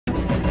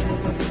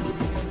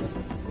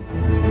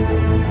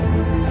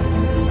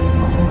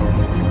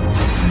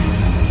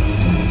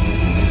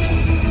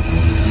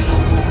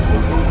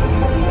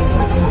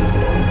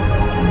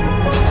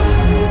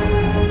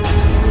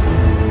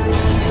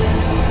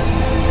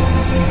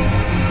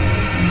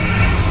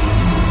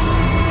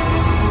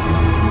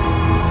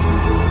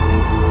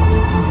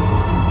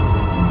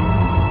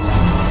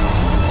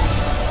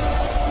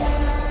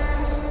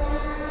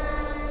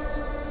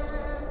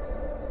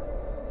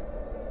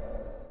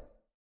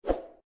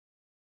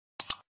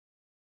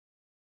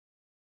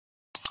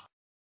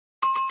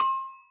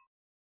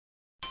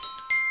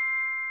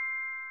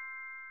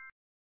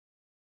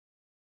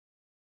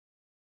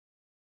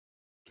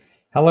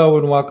Hello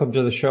and welcome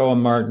to the show.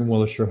 I'm Martin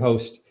Willis, your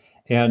host.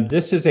 And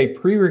this is a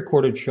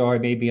pre-recorded show. I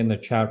may be in the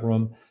chat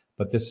room,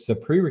 but this is a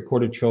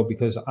pre-recorded show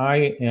because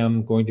I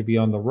am going to be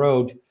on the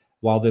road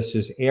while this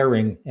is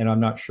airing, and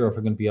I'm not sure if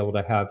I'm going to be able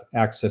to have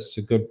access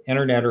to good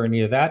internet or any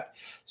of that.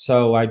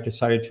 So I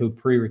decided to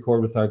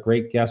pre-record with our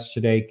great guest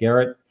today,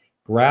 Garrett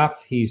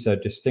Graff. He's a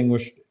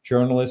distinguished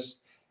journalist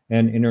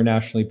and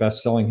internationally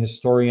best-selling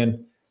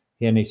historian.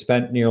 And he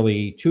spent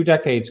nearly 2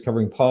 decades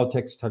covering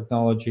politics,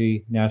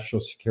 technology,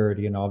 national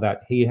security, and all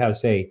that. He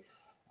has a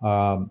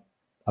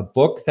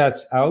book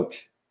that's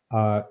out,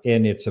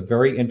 and it's a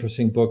very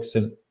interesting book.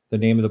 So the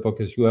name of the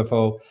book is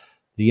UFO,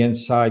 The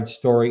Inside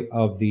Story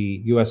of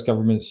the U.S.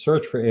 Government's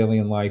Search for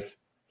Alien Life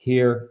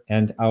Here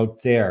and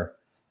Out There.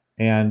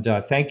 And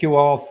thank you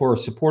all for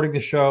supporting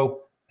the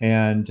show.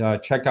 And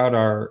check out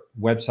our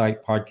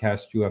website,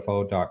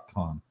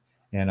 podcastufo.com.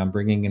 And I'm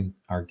bringing in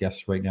our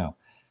guests right now.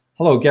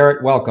 Hello,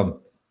 Garrett. Welcome.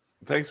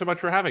 Thanks so much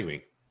for having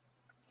me.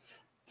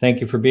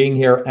 Thank you for being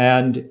here.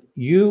 And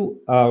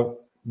you,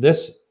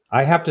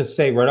 I have to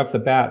say right off the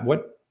bat,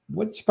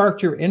 what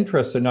sparked your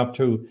interest enough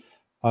to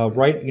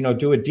write,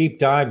 do a deep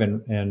dive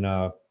and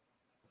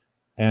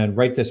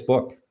write this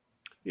book?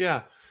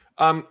 Yeah.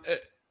 I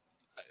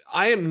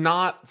am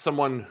not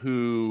someone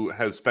who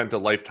has spent a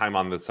lifetime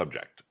on this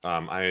subject.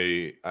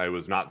 I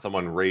was not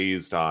someone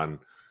raised on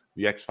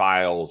the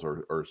X-Files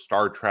or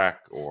Star Trek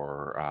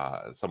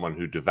or someone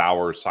who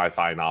devours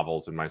sci-fi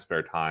novels in my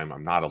spare time.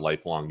 I'm not a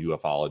lifelong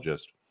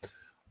ufologist.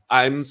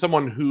 I'm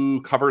someone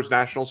who covers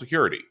national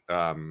security.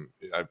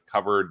 I've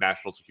covered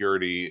national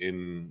security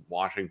in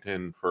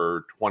Washington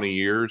for 20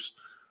 years.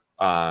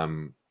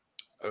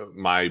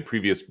 My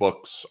previous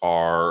books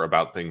are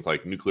about things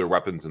like nuclear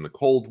weapons in the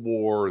Cold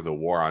War, the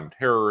war on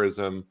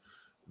terrorism,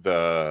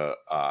 the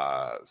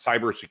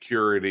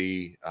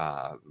cybersecurity.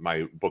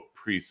 My book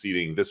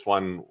preceding this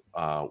one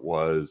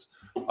was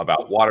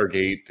about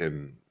Watergate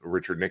and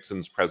Richard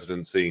Nixon's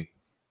presidency.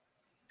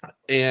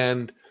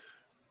 And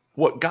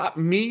what got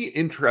me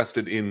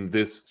interested in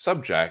this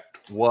subject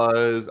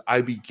was I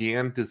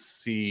began to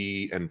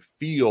see and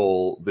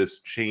feel this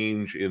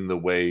change in the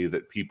way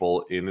that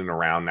people in and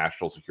around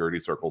national security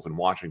circles in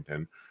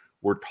Washington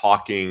were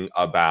talking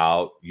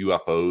about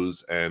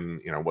UFOs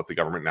and what the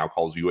government now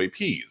calls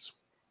UAPs.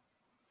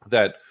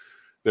 That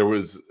there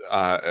was,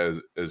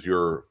 as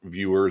your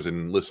viewers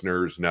and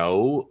listeners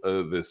know,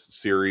 this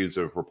series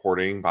of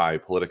reporting by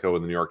Politico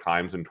and the New York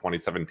Times in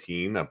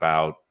 2017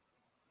 about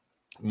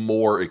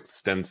more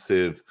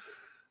extensive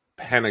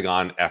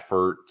Pentagon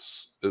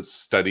efforts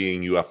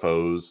studying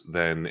UFOs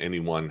than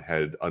anyone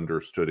had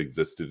understood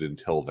existed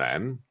until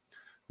then.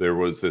 There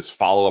was this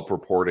follow-up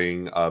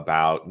reporting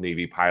about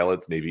Navy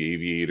pilots, Navy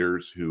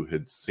aviators who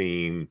had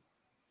seen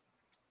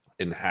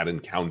and had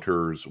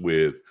encounters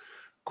with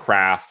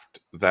craft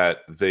that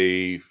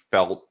they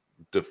felt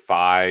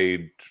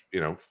defied,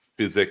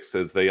 physics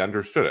as they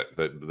understood it,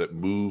 that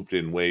moved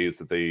in ways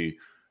that they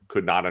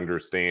could not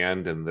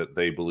understand and that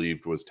they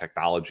believed was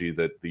technology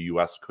that the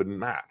U.S. couldn't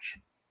match.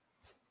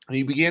 And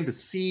you began to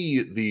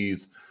see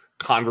these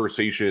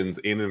conversations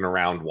in and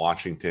around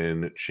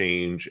Washington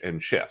change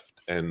and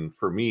shift. And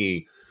for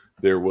me,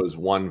 there was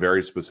one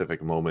very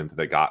specific moment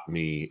that got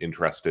me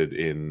interested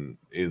in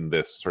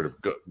this sort of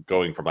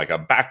going from like a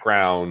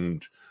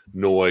background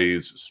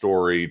noise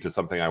story to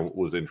something I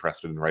was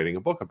interested in writing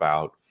a book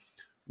about,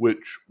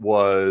 which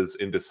was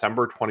in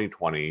December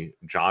 2020,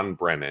 John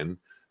Brennan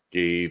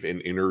gave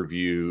an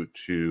interview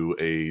to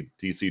a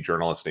DC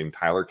journalist named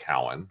Tyler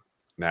Cowen.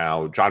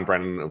 Now, John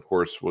Brennan, of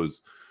course,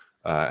 was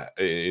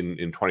in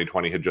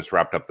 2020 had just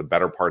wrapped up the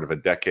better part of a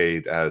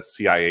decade as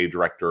CIA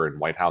director and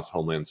White House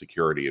Homeland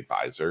Security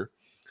advisor.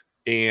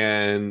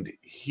 And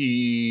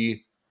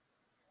he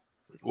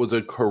was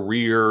a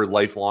career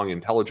lifelong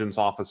intelligence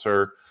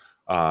officer.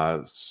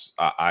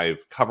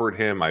 I've covered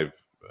him.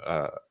 I've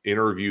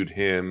interviewed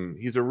him.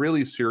 He's a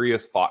really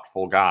serious,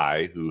 thoughtful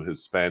guy who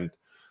has spent,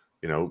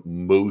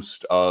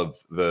 most of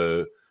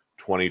the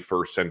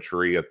 21st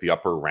century at the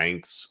upper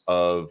ranks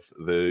of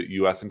the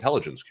U.S.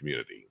 intelligence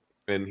community.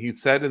 And he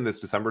said in this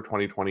December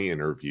 2020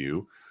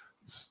 interview,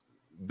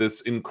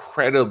 this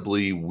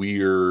incredibly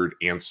weird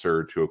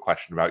answer to a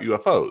question about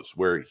UFOs,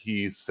 where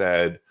he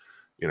said,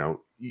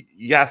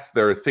 yes,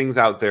 there are things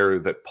out there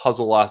that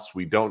puzzle us.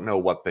 We don't know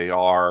what they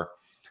are.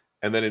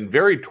 And then in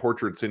very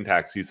tortured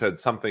syntax, he said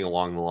something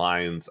along the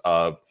lines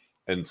of,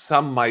 and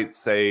some might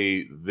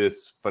say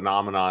this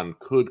phenomenon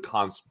could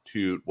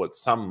constitute what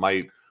some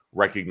might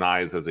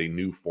recognize as a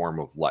new form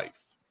of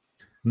life.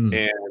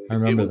 And I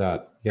remember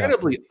that. Yeah.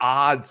 Incredibly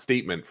odd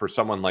statement for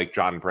someone like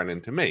John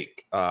Brennan to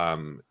make.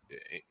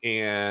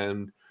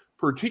 And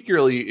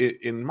particularly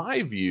in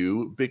my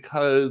view,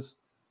 because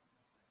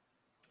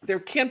there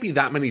can't be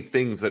that many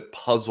things that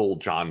puzzle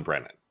John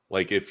Brennan.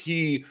 Like if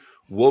he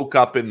woke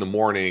up in the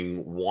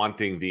morning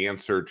wanting the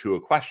answer to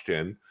a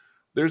question,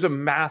 there's a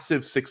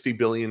massive $60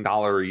 billion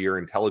a year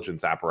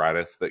intelligence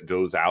apparatus that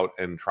goes out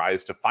and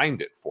tries to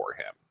find it for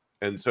him.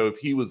 And so if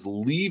he was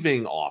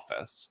leaving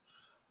office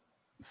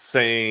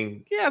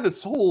saying, yeah,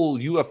 this whole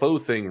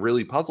UFO thing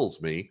really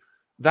puzzles me,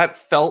 that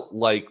felt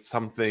like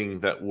something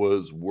that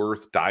was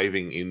worth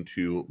diving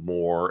into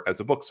more as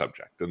a book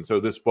subject. And so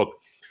this book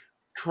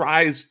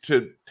tries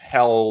to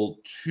tell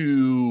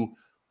two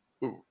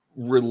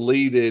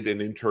related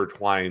and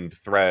intertwined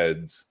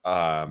threads,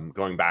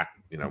 going back,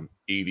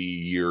 80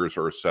 years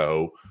or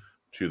so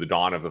to the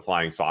dawn of the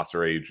flying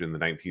saucer age in the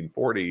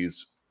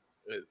 1940s.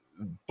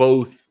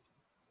 Both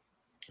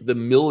the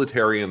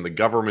military and the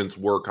government's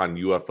work on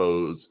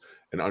UFOs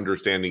and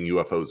understanding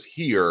UFOs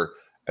here,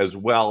 as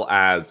well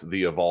as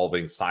the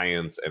evolving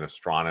science and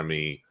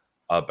astronomy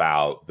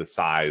about the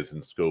size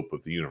and scope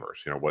of the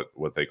universe,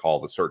 what they call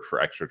the search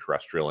for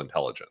extraterrestrial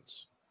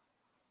intelligence.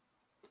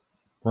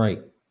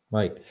 Right.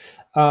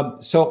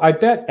 So I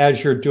bet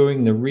as you're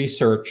doing the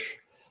research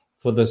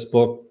for this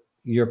book,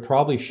 you're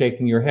probably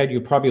shaking your head.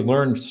 You probably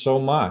learned so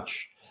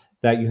much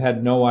that you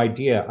had no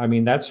idea. I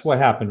mean, that's what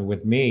happened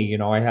with me.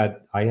 I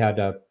had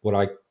what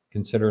I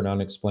consider an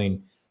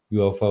unexplained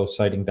UFO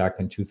sighting back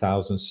in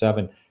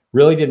 2007.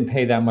 Really didn't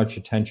pay that much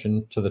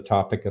attention to the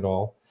topic at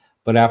all.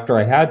 But after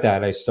I had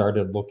that, I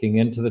started looking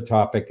into the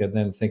topic and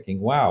then thinking,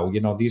 wow,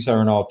 these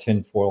aren't all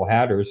tinfoil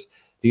hatters.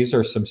 These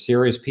are some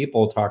serious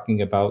people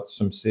talking about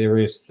some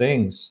serious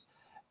things,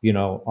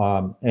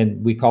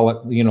 and we call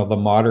it, the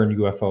modern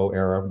UFO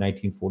era of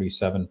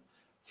 1947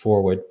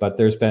 forward. But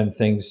there's been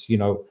things,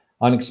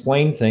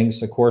 unexplained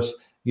things. Of course,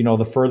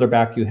 the further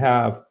back you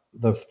have,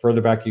 the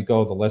further back you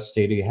go, the less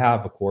data you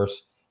have, of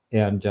course.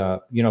 And,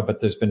 but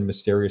there's been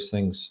mysterious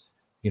things,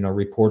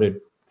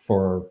 reported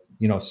for,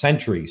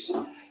 centuries.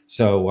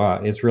 So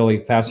it's really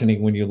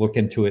fascinating when you look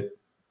into it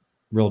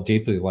real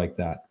deeply like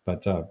that.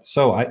 But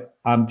so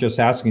I'm just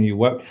asking you,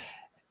 what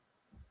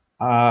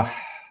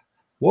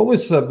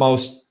was the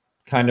most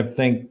kind of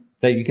thing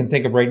that you can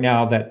think of right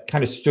now that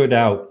kind of stood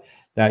out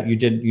that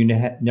you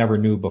never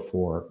knew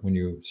before when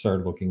you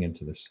started looking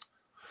into this?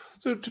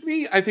 So to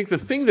me, I think the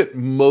thing that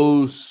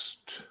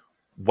most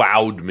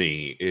wowed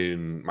me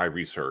in my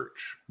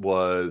research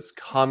was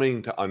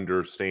coming to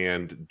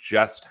understand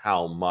just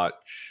how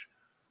much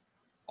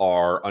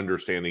our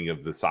understanding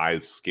of the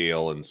size,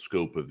 scale, and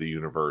scope of the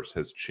universe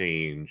has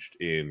changed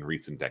in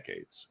recent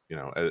decades.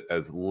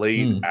 As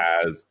late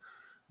as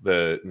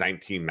the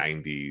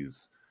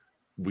 1990s,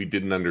 we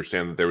didn't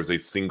understand that there was a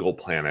single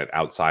planet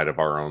outside of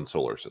our own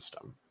solar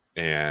system.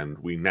 And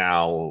we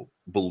now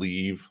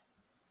believe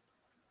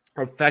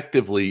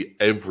effectively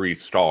every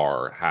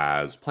star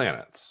has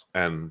planets,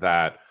 and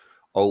that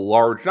a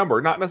large number,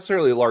 not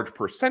necessarily a large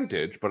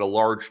percentage, but a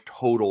large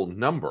total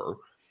number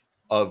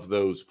of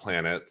those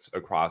planets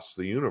across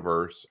the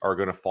universe are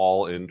going to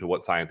fall into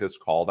what scientists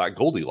call that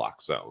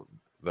Goldilocks zone.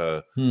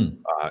 The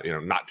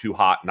not too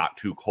hot, not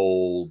too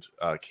cold,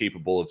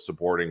 capable of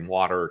supporting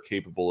water,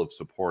 capable of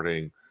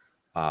supporting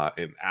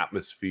an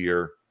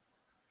atmosphere,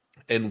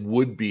 and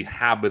would be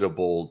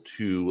habitable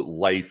to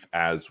life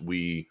as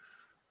we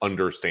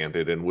understand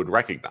it and would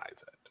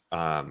recognize it.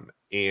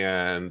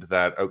 And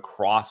that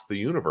across the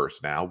universe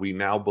now, we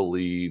now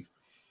believe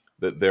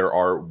that there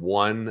are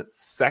 1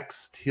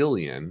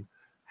 sextillion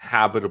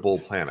habitable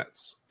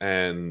planets,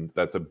 and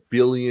that's 1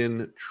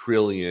 billion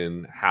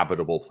trillion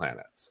habitable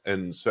planets.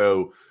 And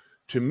so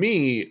to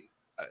me,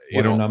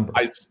 what a number.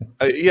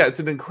 It's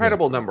an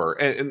incredible number.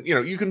 And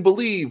you can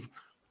believe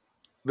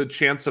the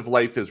chance of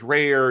life is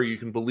rare. You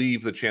can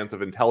believe the chance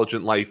of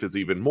intelligent life is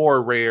even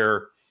more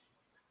rare.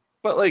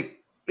 But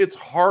it's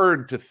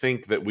hard to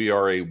think that we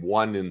are a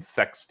 1 in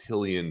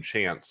sextillion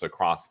chance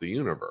across the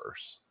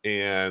universe.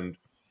 And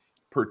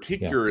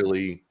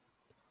particularly,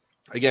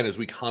 again, as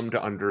we come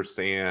to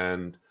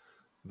understand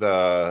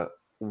the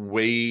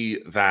way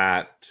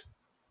that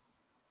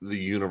the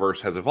universe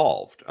has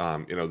evolved,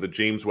 the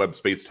James Webb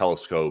Space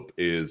Telescope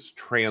is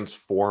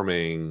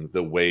transforming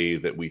the way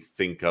that we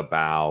think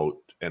about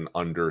and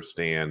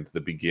understand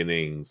the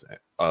beginnings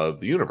of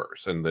the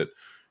universe. And that,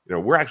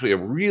 we're actually a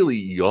really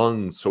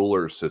young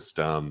solar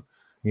system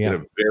in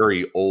a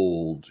very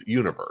old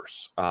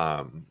universe.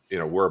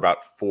 We're about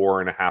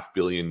 4.5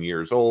 billion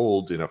years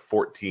old in a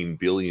 14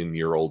 billion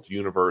year old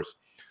universe.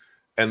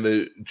 And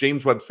the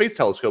James Webb Space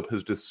Telescope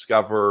has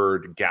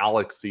discovered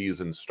galaxies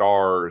and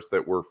stars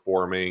that were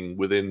forming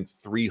within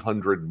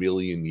 300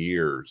 million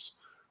years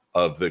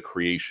of the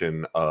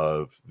creation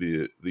of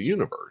the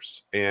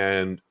universe.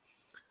 And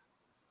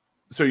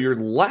so you're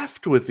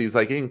left with these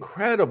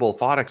incredible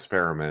thought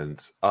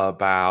experiments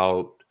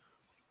about,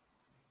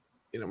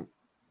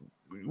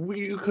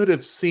 you could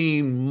have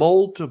seen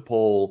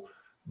multiple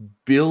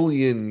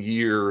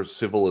billion-year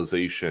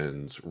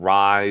civilizations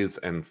rise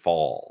and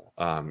fall.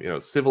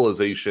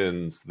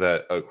 Civilizations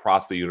that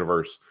across the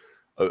universe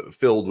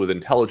filled with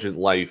intelligent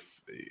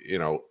life,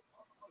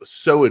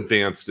 so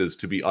advanced as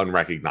to be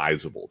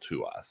unrecognizable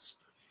to us,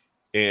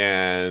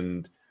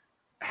 and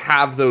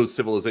have those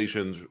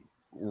civilizations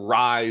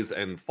rise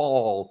and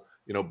fall,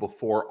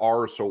 before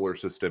our solar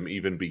system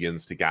even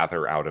begins to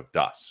gather out of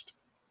dust.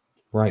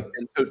 Right.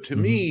 And so to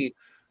me,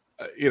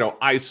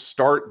 I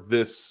start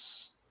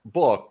this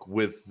book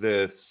with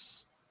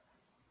this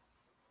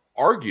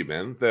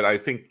argument that I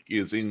think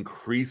is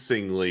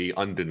increasingly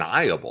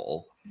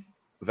undeniable,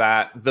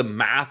 that the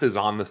math is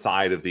on the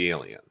side of the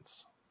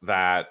aliens,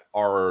 that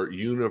our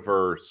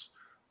universe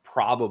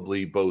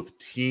probably both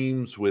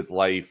teems with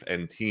life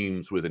and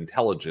teems with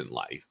intelligent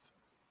life.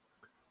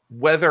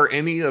 Whether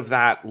any of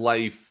that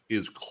life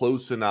is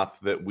close enough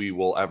that we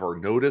will ever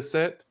notice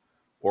it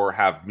or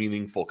have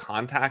meaningful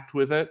contact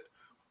with it,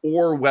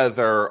 or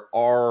whether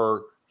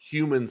our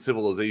human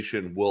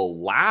civilization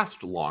will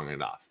last long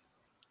enough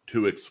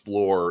to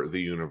explore the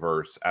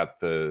universe at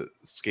the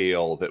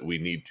scale that we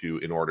need to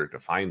in order to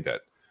find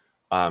it.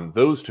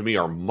 Those to me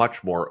are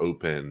much more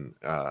open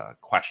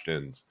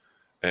questions.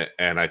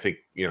 And I think,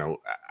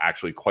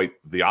 actually quite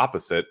the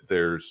opposite.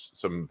 There's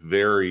some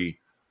very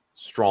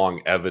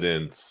strong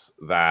evidence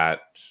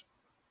that,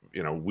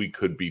 we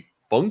could be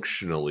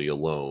functionally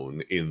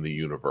alone in the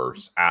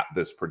universe at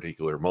this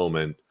particular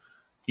moment,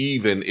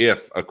 even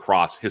if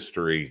across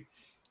history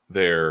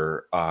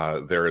there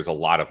is a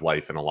lot of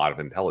life and a lot of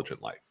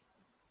intelligent life.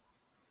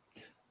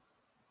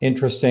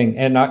 Interesting.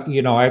 And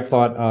I've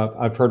thought,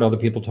 I've heard other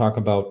people talk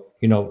about,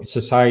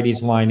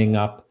 societies lining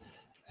up.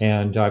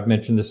 And I've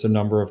mentioned this a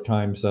number of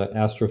times.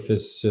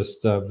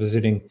 Astrophysicist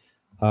visiting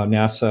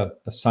NASA,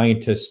 a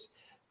scientist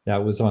that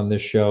was on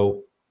this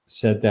show,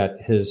 said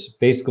that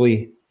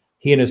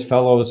he and his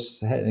fellows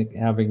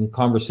having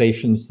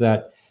conversations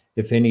that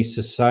if any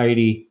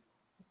society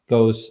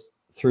goes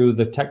through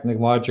the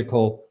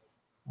technological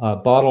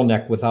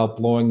bottleneck without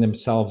blowing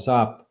themselves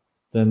up,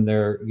 then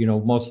they're,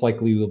 most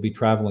likely will be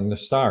traveling the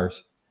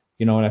stars.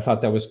 And I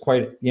thought that was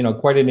quite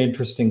an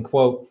interesting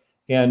quote.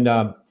 And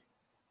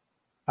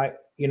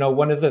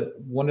one of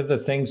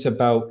the things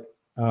about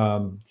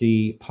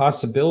the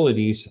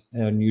possibilities,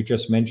 and you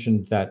just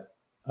mentioned that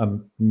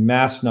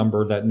mass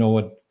number that no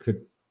one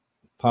could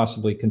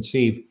possibly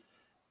conceive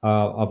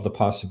of the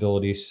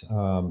possibilities.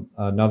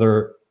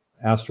 Another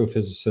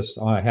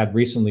astrophysicist I had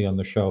recently on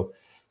the show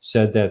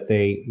said that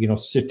they,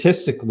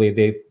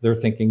 statistically, they're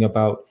thinking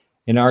about,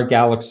 in our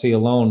galaxy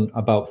alone,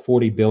 about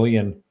 40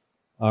 billion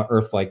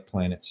Earth-like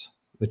planets,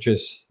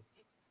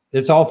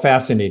 it's all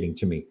fascinating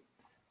to me.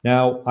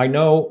 Now, I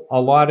know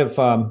a lot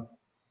of,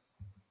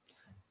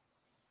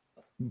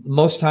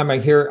 most time I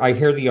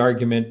hear the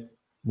argument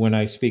when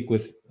I speak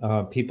with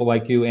people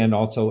like you, and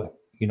also,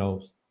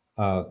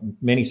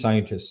 many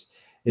scientists,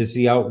 is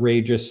the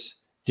outrageous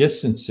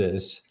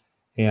distances.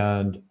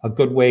 And a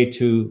good way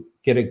to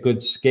get a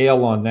good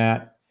scale on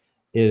that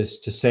is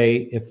to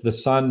say, if the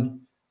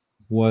sun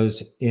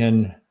was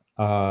in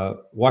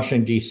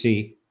Washington,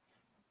 D.C.,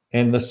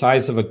 and the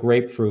size of a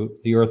grapefruit,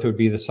 the Earth would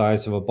be the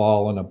size of a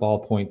ball and a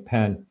ballpoint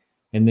pen,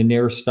 and the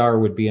nearest star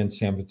would be in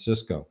San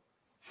Francisco.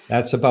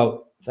 That's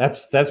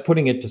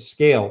putting it to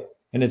scale,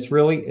 and it's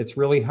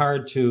really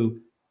hard to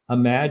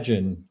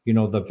imagine,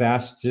 the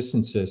vast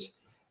distances.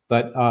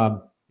 But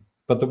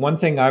the one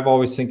thing I've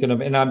always thinking of,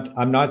 and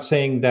I'm not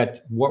saying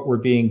that what we're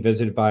being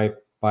visited by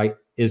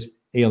is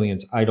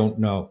aliens. I don't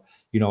know.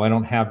 I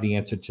don't have the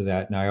answer to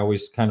that, and I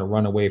always kind of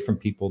run away from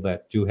people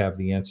that do have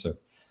the answer.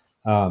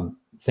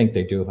 Think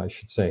they do, I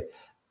should say.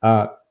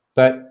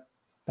 But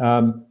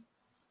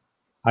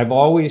I've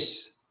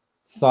always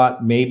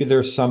thought maybe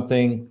there's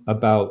something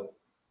about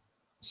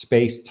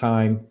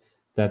space-time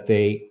that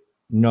they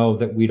know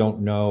that we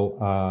don't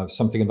know,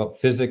 something about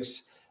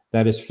physics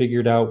that is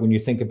figured out. When you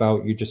think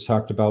about, you just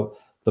talked about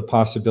the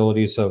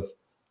possibilities of,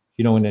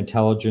 an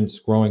intelligence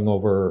growing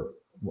over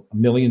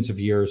millions of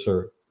years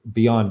or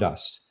beyond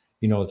us,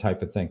 the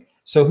type of thing.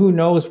 So who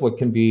knows what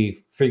can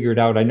be figured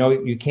out? I know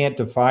you can't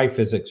defy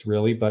physics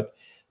really, but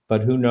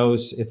who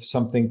knows if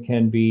something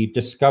can be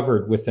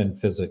discovered within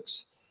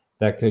physics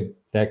that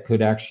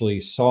could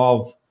actually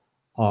solve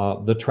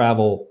the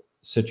travel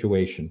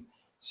situation.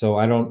 So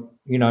I don't,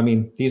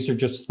 these are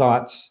just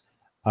thoughts.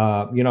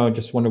 I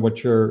just wonder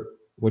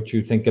what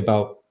you think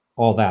about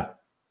all that.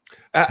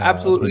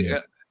 Absolutely.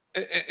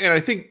 And I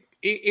think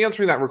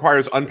answering that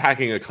requires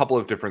unpacking a couple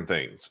of different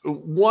things.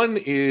 One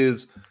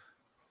is,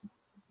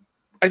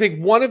 I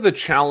think one of the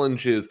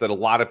challenges that a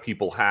lot of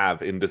people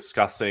have in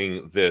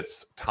discussing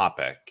this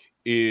topic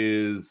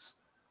is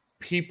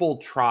people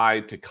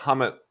try to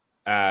come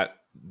at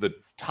the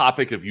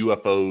topic of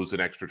UFOs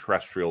and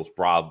extraterrestrials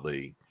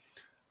broadly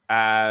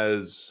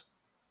as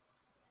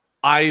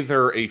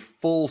either a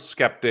full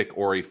skeptic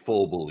or a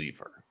full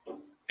believer.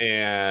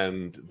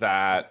 And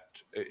that,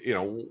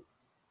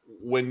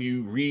 when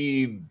you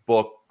read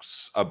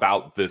books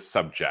about this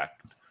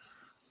subject,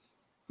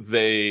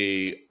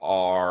 they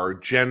are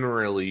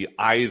generally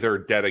either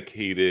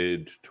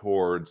dedicated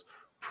towards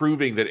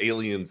proving that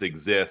aliens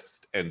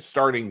exist and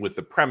starting with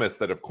the premise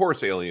that, of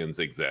course, aliens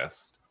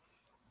exist,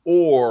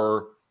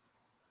 or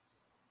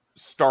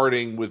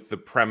starting with the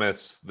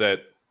premise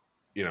that,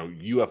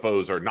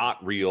 UFOs are not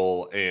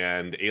real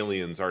and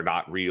aliens are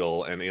not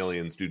real and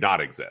aliens do not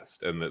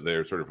exist, and that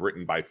they're sort of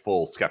written by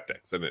full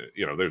skeptics. And,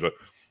 there's a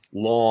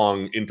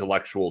long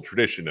intellectual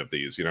tradition of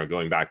these,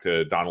 going back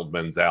to Donald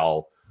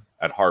Menzel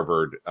at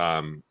Harvard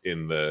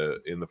in the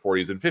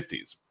 40s and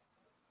 50s.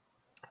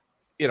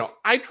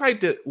 I tried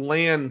to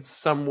land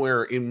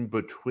somewhere in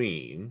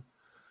between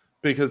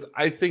because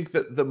I think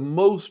that the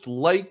most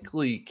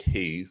likely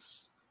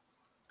case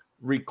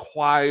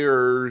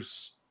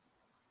requires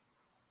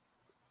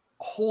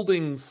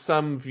holding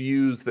some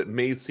views that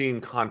may seem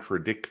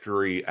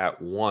contradictory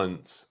at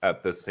once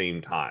at the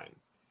same time.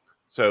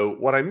 So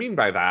what I mean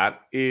by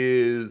that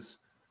is,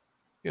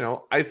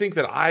 I think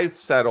that I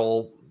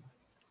settle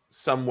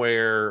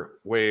somewhere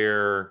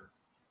where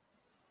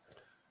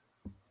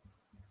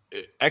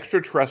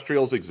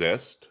extraterrestrials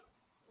exist.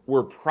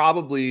 We're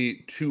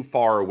probably too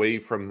far away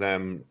from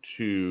them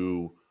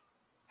to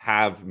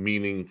have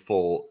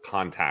meaningful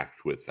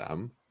contact with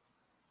them.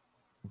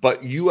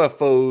 But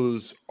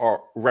UFOs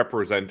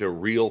represent a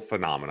real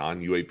phenomenon.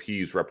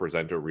 UAPs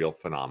represent a real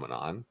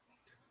phenomenon.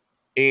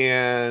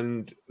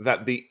 And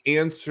that the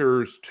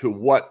answers to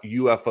what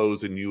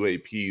UFOs and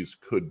UAPs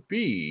could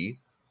be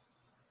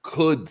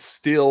could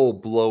still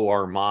blow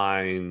our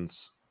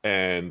minds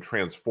and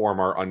transform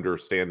our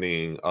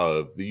understanding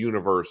of the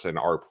universe and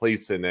our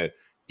place in it,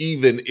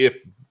 even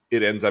if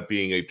it ends up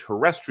being a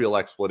terrestrial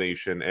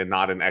explanation and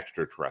not an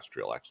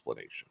extraterrestrial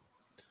explanation.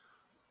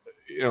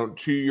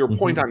 To your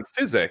point on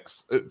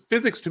physics,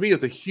 physics to me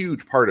is a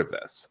huge part of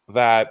this,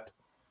 that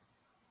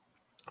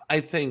I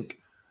think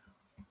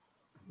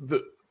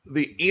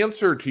the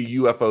answer to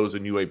UFOs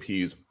and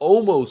UAPs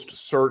almost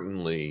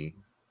certainly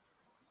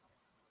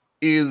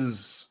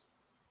is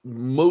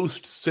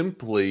most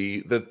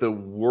simply that the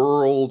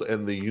world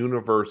and the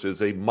universe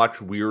is a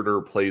much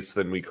weirder place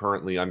than we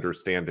currently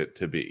understand it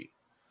to be.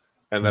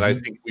 And that I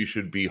think we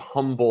should be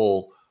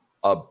humble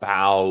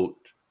about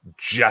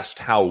just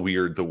how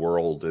weird the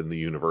world and the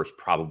universe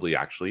probably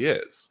actually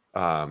is.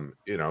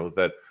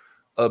 That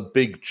a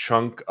big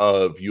chunk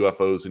of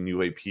UFOs and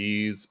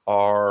UAPs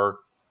are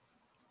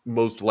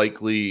most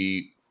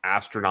likely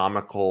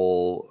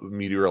astronomical,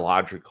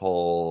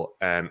 meteorological,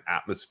 and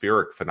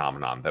atmospheric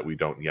phenomenon that we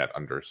don't yet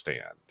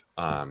understand.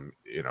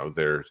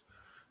 There's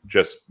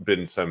just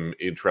been some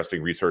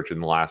interesting research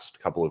in the last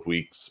couple of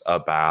weeks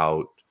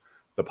about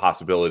the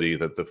possibility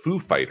that the Foo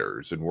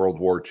Fighters in World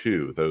War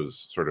II,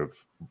 those sort of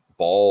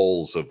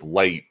balls of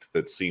light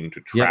that seem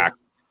to track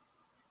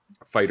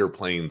fighter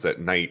planes at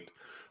night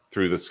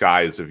through the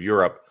skies of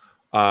Europe,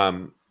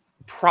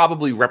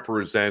 probably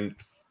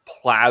represent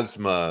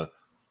plasma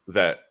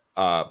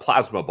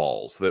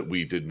balls that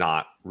we did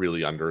not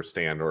really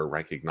understand or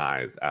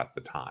recognize at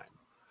the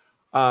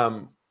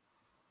time.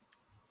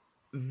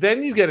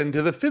 Then you get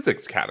into the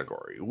physics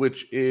category,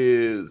 which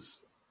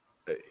is,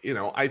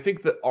 I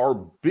think that our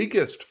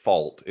biggest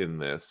fault in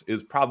this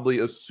is probably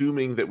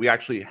assuming that we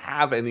actually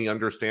have any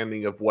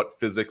understanding of what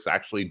physics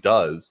actually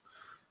does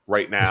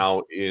right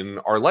now in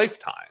our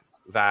lifetime.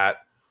 That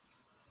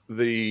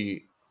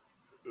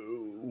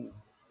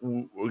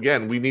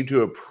again, we need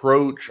to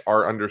approach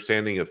our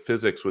understanding of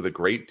physics with a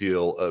great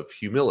deal of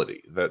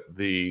humility. That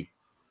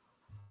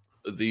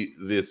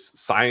this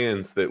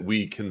science that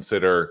we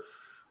consider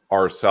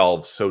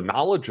ourselves so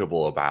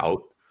knowledgeable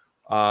about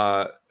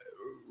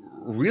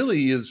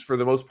really is, for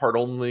the most part,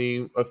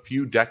 only a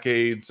few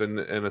decades and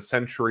a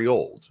century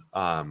old.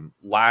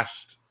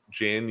 Last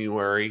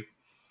January,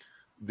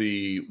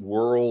 the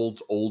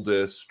world's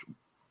oldest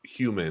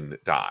human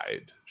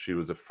died. She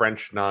was a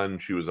French nun.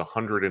 She was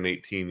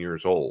 118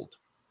 years old.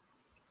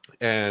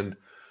 And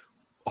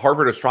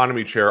Harvard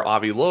astronomy chair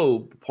Avi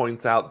Loeb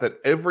points out that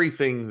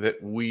everything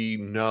that we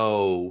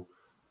know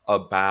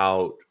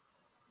about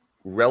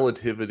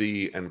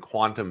relativity and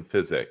quantum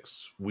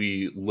physics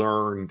we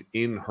learned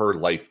in her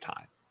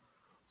lifetime.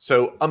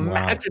 So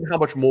imagine how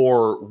much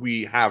more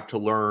we have to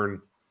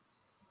learn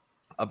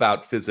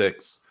about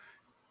physics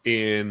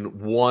in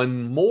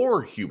one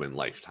more human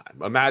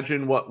lifetime.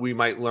 Imagine what we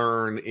might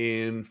learn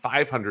in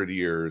 500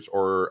 years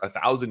or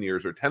 1,000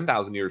 years or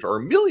 10,000 years or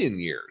 1,000,000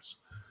 years.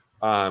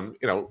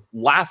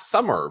 Last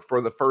summer, for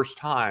the first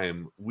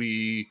time,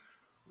 we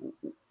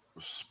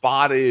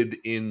spotted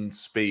in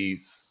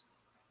space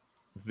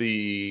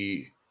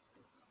the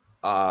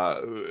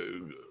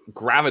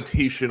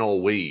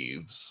gravitational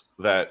waves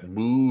that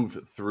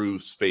move through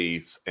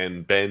space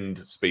and bend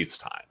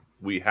space-time.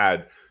 We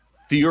had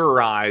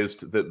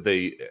theorized that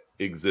they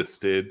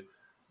existed,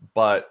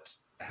 but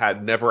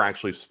had never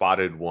actually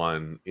spotted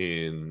one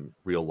in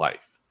real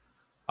life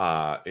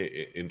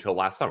until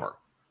last summer.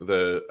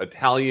 The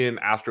Italian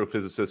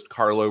astrophysicist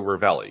Carlo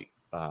Rovelli,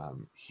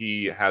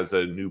 he has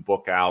a new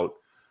book out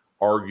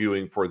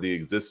arguing for the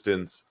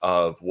existence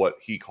of what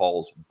he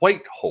calls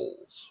white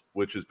holes,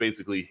 which is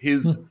basically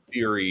his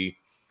theory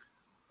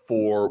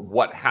for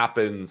what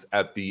happens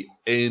at the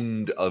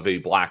end of a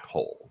black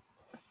hole.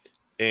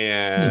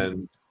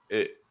 And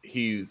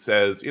he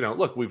says,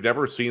 look, we've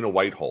never seen a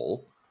white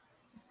hole,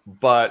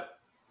 but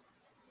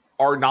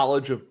our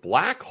knowledge of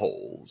black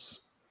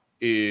holes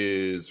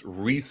is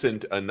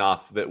recent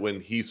enough that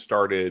when he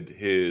started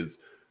his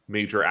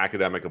major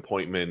academic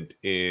appointment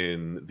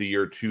in the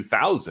year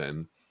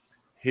 2000,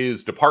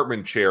 his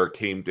department chair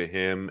came to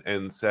him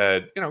and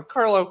said,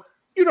 Carlo,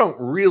 you don't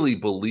really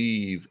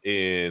believe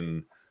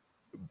in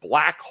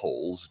black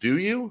holes, do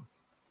you?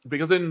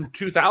 Because in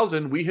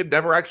 2000, we had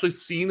never actually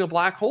seen a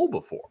black hole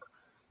before.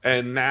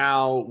 And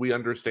now we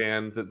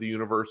understand that the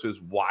universe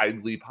is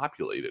widely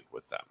populated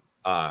with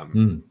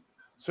them.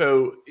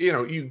 So,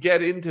 you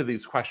get into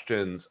these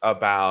questions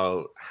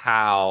about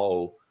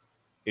how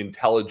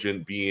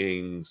intelligent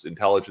beings,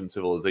 intelligent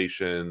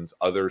civilizations,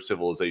 other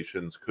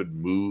civilizations could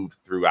move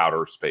through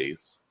outer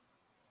space.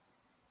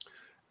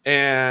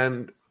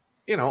 And,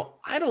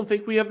 I don't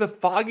think we have the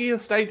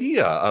foggiest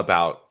idea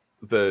about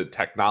the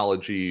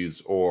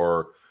technologies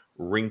or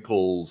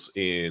wrinkles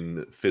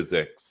in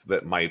physics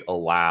that might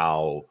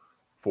allow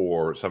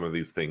for some of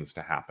these things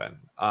to happen.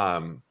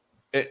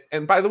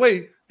 And by the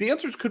way, the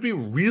answers could be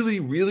really,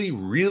 really,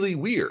 really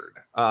weird.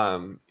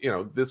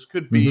 This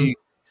could be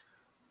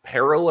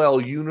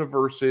parallel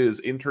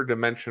universes,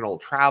 interdimensional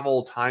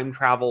travel, time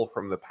travel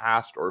from the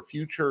past or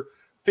future,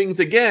 things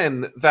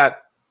again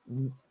that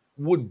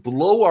would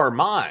blow our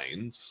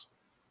minds.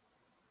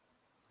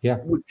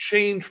 Would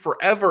change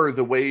forever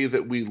the way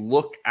that we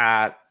look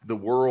at the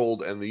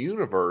world and the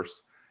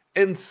universe,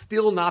 and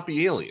still not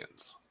be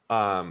aliens.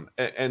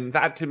 And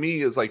that to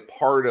me is like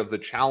part of the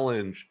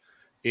challenge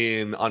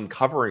in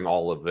uncovering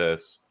all of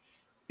this,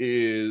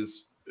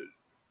 is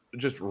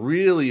just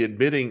really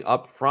admitting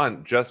up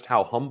front just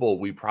how humble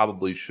we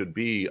probably should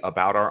be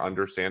about our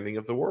understanding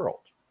of the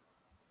world.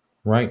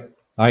 Right.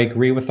 I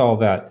agree with all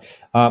that.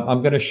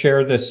 I'm going to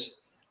share this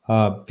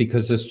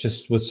because this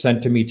just was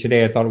sent to me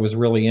today. I thought it was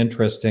really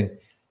interesting.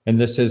 And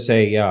this is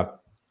a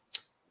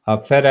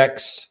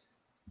FedEx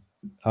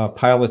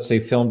pilots. They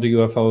filmed a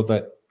UFO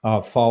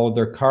that followed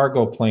their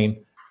cargo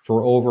plane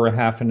for over a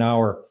half an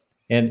hour.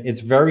 And it's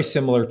very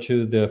similar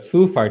to the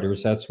Foo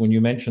Fighters. That's when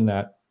you mentioned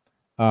that.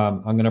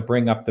 I'm going to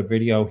bring up the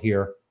video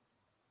here.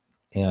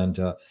 And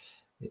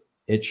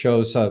it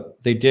shows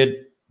they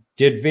did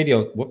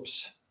video.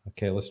 Whoops.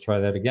 Okay, let's try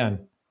that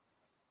again.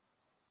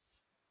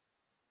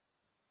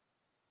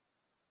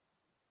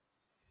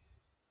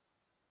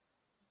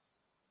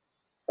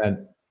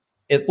 And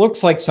it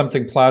looks like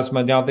something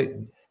plasma. Now,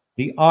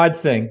 the odd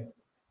thing,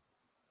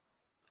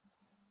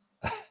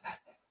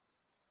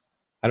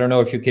 I don't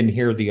know if you can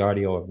hear the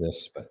audio of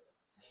this, but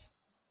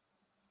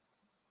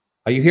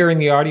are you hearing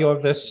the audio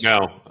of this?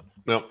 No.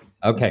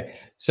 Okay.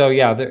 So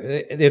yeah,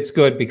 it's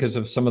good because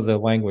of some of the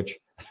language.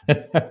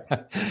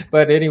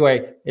 But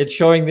anyway, it's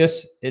showing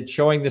this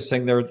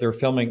thing. They're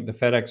filming, the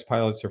FedEx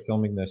pilots are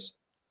filming this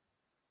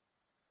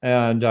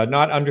and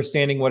not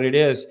understanding what it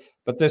is,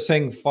 but this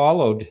thing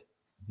followed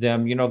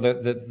them,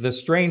 the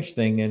strange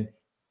thing. And,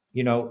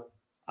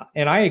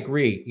 and I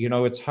agree,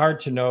 it's hard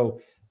to know.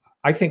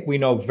 I think we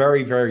know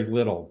very, very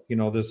little.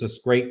 There's this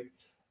great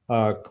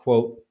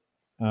quote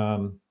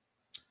by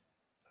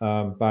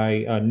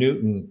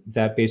Newton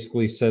that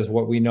basically says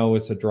what we know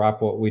is a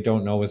drop, what we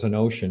don't know is an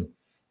ocean.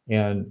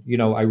 And,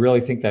 I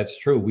really think that's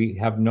true. We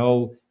have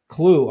no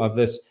clue of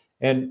this.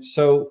 And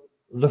so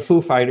the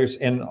Foo Fighters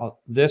and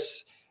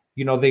this,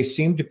 they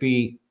seem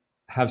to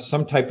have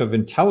some type of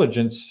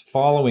intelligence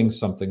following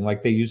something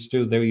like they used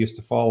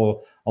to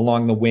follow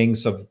along the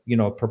wings of,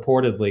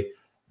 purportedly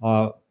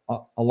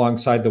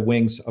alongside the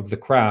wings of the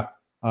craft.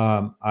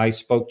 I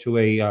spoke to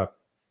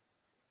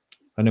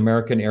an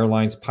American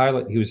Airlines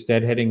pilot. He was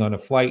deadheading on a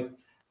flight,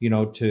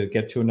 to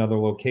get to another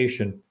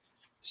location,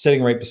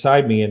 sitting right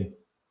beside me. And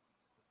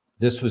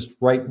this was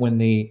right when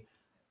the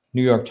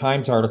New York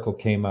Times article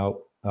came out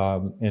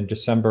in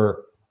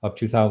December of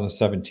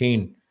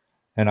 2017.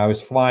 And I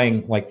was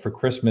flying like for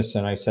Christmas,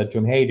 and I said to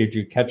him, "Hey, did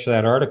you catch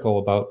that article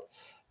about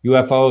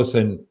UFOs?"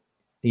 And,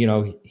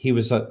 he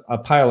was a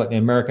pilot, an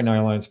American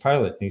Airlines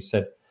pilot. And he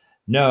said,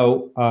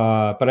 "No,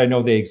 but I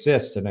know they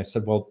exist." And I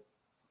said, "Well,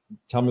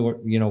 tell me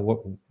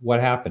what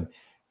happened."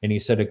 And he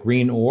said a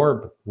green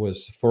orb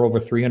was for over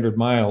 300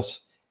 miles.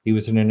 He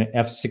was in an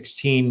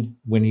F-16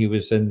 when he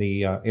was in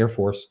the Air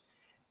Force,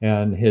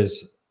 and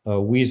his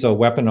Weasel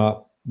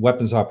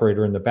weapons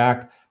operator in the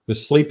back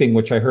was sleeping,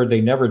 which I heard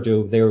they never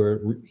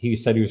do. He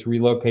said he was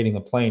relocating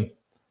a plane,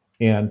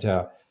 and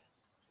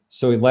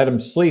so he let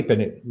him sleep,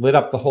 and it lit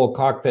up the whole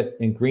cockpit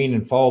in green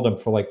and followed him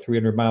for like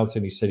 300 miles.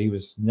 And he said he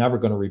was never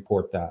going to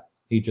report that.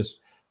 He just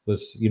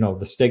was,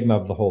 the stigma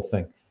of the whole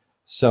thing.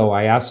 So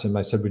I asked him,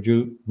 I said, "Would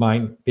you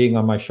mind being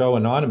on my show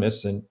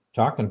anonymous and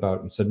talking about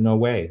it?" He said, "No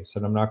way." He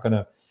said, I'm not going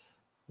to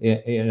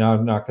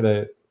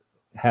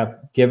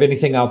give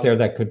anything out there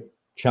that could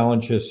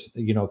challenge his,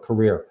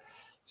 career.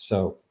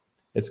 So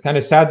it's kind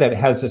of sad that it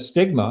has a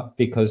stigma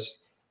because,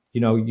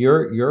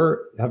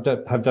 have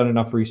done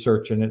enough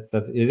research in it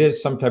that it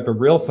is some type of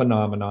real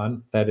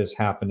phenomenon that is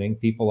happening.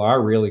 People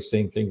are really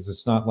seeing things.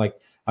 It's not like,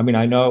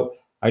 I know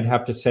I'd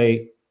have to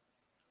say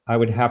I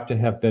would have to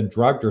have been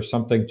drugged or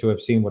something to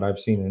have seen what I've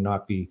seen and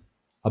not be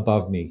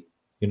above me,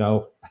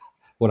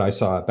 what I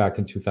saw back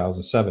in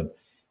 2007,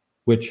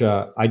 which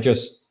that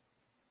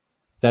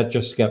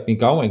just got me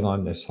going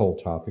on this whole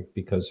topic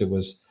because it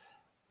was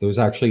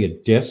actually a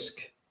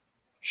disc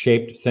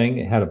shaped thing.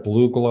 It had a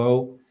blue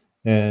glow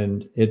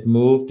and it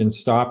moved and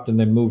stopped and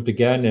then moved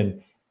again.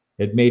 And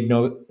it made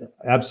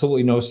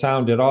absolutely no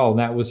sound at all. And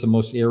that was the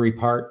most eerie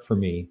part for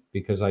me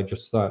because I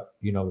just thought,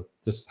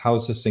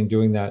 how's this thing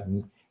doing that?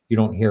 And you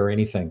don't hear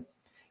anything.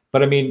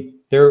 But I mean,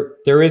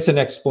 there is an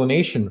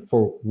explanation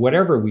for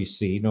whatever we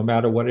see, no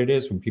matter what it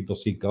is. When people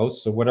see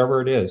ghosts or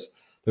whatever it is,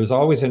 there's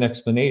always an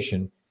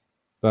explanation.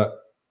 But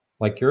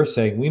like you're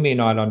saying, we may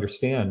not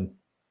understand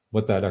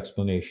what that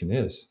explanation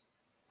is.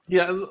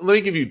 Yeah, let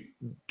me give you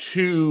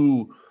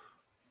two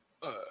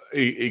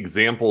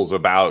examples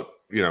about,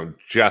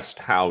 just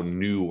how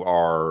new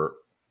our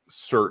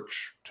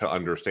search to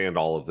understand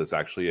all of this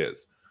actually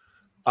is.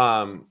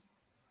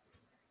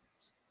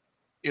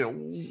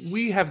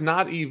 We have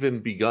not even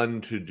begun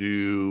to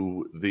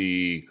do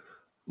the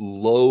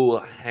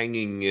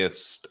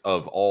low-hangingest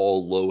of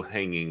all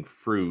low-hanging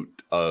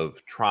fruit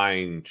of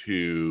trying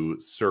to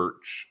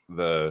search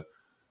the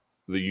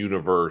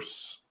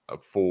universe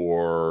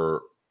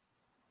for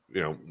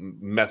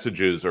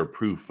messages or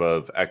proof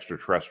of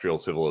extraterrestrial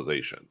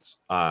civilizations.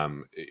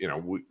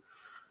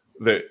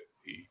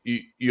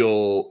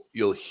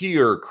 You'll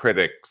hear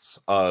critics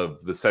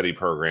of the SETI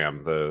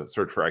program, the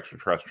Search for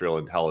Extraterrestrial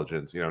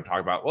Intelligence, talk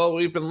about, well,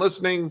 we've been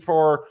listening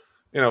for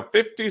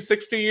 50,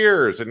 60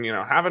 years and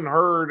haven't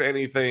heard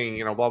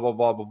anything, blah blah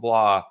blah blah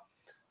blah.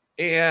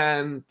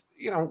 And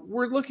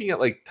we're looking at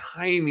like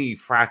tiny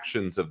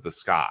fractions of the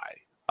sky.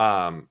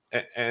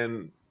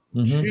 And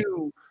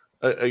two,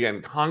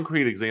 again,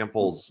 concrete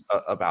examples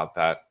about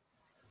that.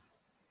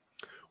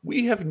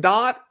 We have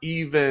not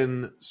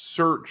even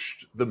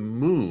searched the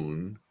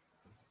moon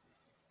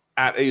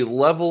at a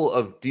level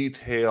of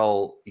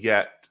detail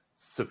yet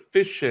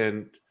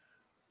sufficient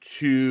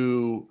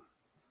to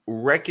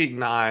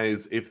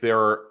recognize if there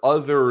are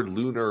other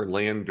lunar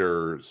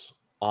landers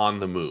on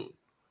the moon.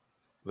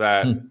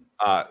 That,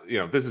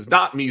 this is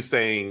not me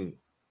saying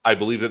I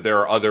believe that there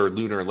are other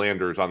lunar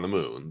landers on the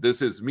moon.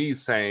 This is me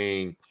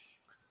saying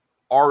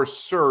our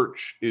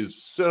search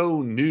is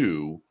so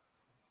new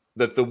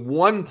that the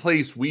one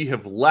place we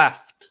have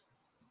left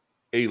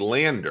a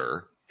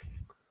lander,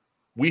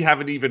 we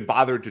haven't even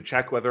bothered to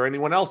check whether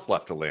anyone else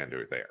left a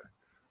lander there.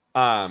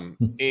 And,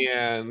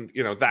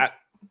 that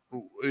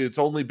it's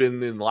only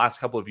been in the last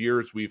couple of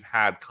years we've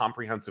had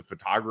comprehensive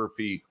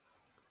photography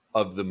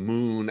of the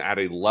moon at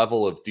a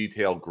level of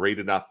detail great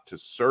enough to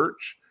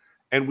search.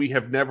 And we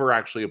have never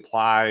actually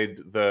applied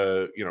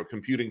the,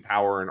 computing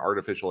power and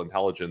artificial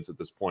intelligence at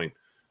this point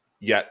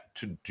yet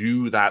to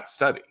do that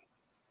study.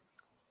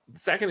 The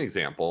second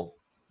example,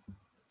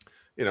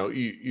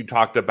 you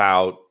talked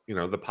about,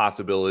 the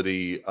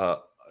possibility,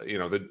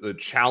 the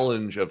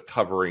challenge of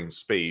covering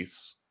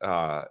space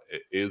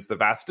is the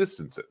vast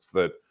distances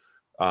that,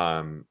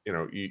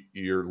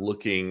 you're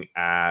looking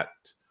at,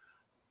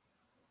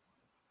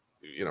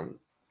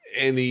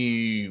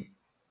 any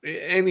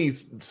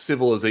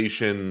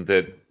civilization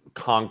that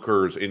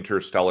conquers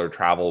interstellar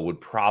travel would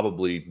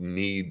probably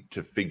need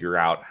to figure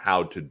out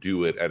how to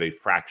do it at a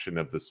fraction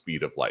of the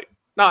speed of light.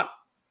 Not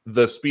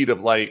the speed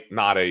of light,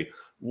 not a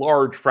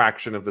large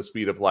fraction of the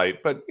speed of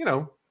light, but,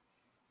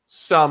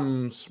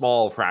 some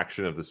small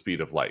fraction of the speed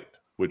of light,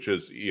 which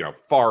is,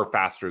 far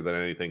faster than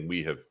anything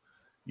we have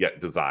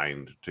yet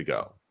designed to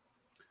go.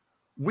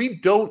 We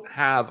don't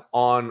have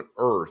on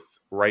Earth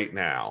right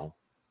now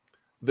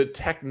the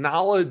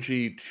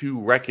technology to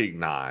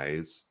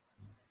recognize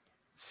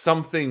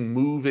something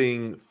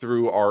moving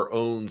through our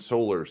own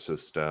solar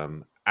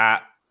system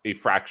at a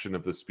fraction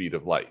of the speed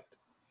of light.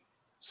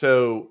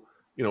 So,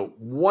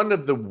 one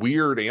of the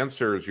weird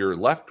answers you're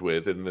left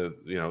with in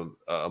the,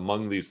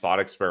 among these thought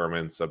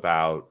experiments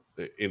about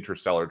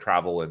interstellar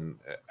travel and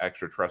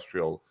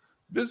extraterrestrial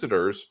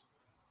visitors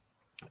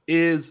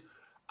is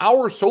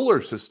our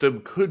solar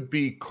system could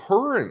be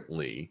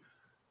currently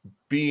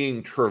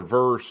being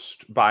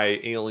traversed by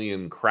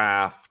alien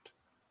craft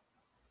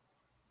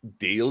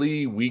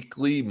daily,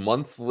 weekly,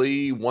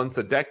 monthly, once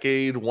a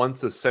decade,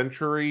 once a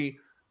century,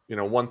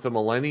 once a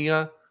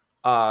millennia.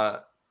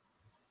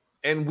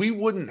 And we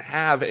wouldn't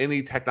have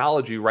any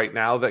technology right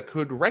now that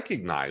could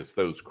recognize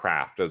those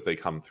craft as they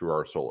come through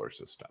our solar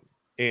system.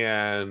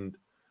 And,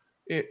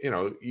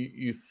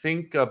 you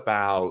think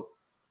about,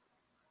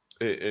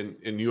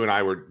 and you and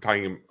I were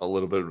talking a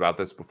little bit about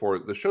this before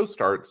the show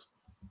starts.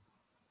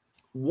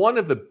 One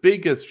of the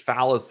biggest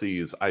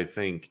fallacies, I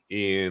think,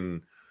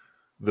 in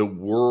the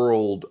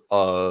world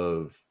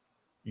of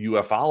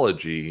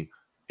ufology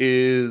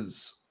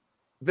is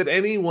that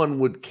anyone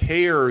would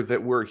care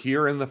that we're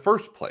here in the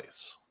first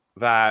place.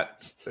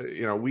 That,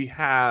 we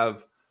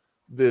have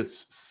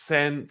this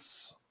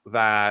sense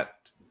that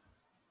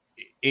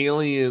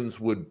aliens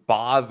would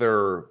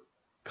bother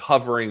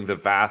covering the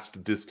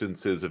vast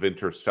distances of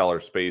interstellar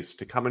space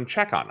to come and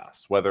check on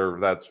us, whether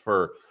that's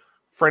for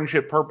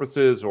friendship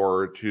purposes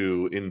or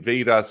to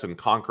invade us and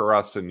conquer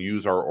us and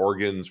use our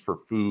organs for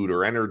food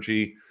or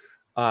energy.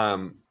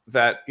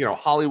 That,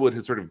 Hollywood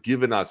has sort of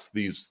given us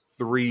these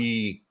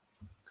three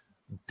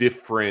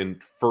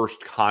different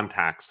first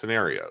contact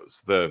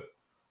scenarios.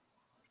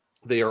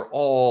 They are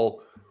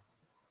all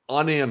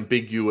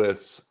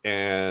unambiguous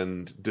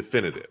and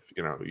definitive.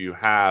 You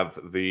have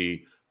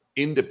the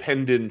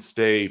Independence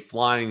Day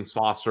flying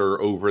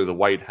saucer over the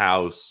White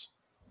House,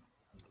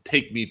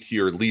 take me to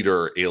your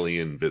leader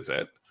alien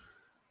visit.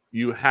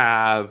 You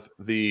have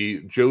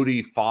the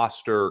Jodie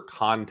Foster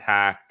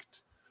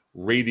contact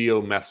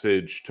radio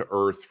message to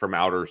Earth from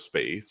outer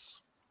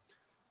space.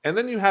 And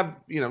then you have,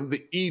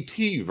 the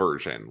ET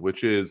version,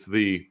 which is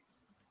the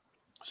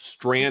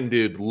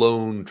stranded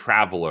lone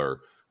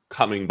traveler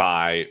coming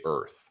by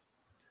Earth.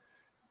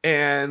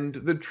 And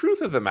the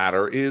truth of the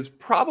matter is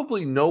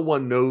probably no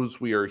one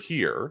knows we are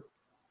here.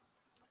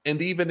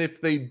 And even if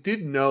they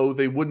did know,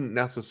 they wouldn't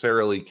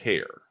necessarily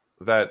care.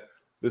 That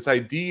this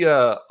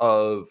idea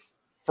of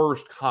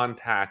first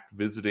contact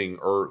visiting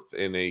Earth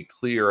in a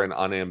clear and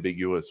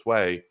unambiguous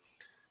way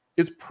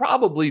is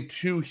probably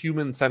too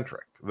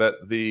human-centric. That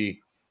the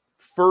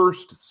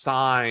first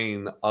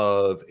sign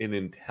of an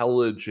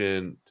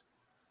intelligent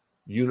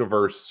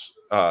universe,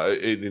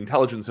 an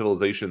intelligent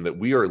civilization that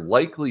we are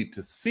likely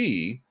to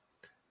see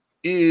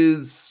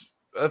is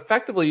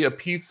effectively a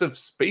piece of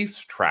space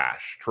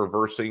trash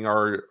traversing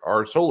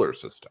our solar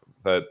system.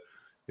 That,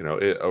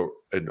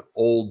 an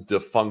old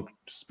defunct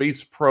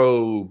space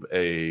probe,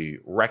 a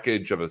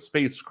wreckage of a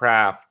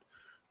spacecraft,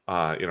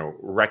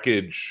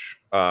 wreckage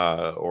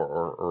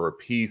or a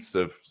piece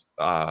of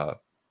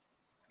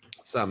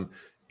some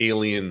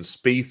alien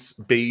space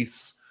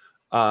base,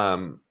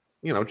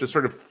 just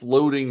sort of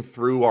floating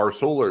through our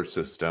solar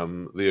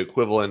system, the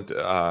equivalent,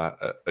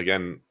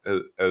 again,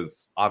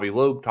 as Avi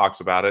Loeb talks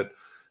about it,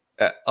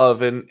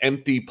 of an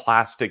empty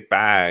plastic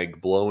bag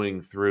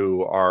blowing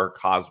through our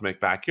cosmic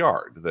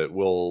backyard that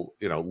we'll,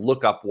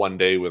 look up one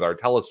day with our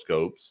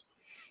telescopes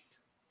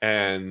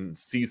and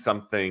see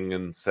something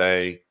and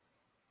say,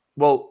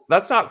 well,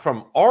 that's not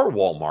from our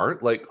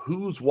Walmart. Like,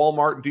 whose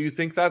Walmart do you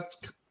think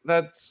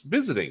that's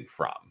visiting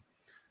from?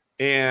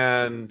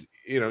 And,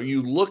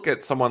 you look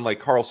at someone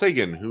like Carl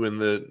Sagan, who in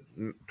the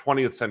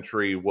 20th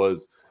century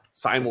was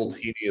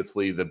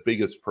simultaneously the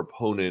biggest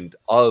proponent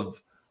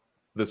of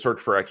the search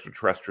for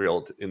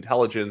extraterrestrial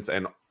intelligence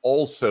and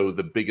also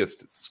the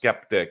biggest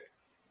skeptic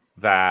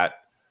that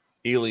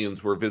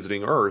aliens were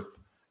visiting Earth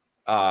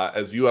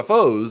as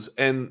UFOs.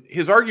 And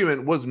his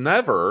argument was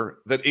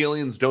never that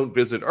aliens don't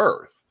visit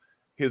Earth.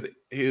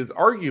 His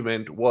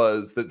argument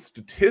was that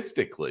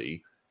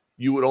statistically,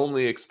 you would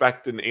only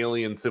expect an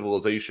alien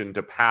civilization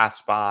to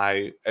pass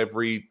by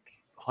every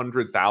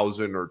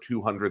 100,000 or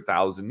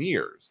 200,000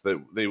 years, that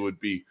they would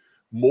be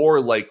more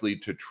likely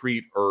to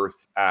treat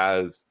Earth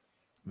as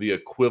the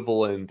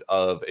equivalent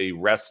of a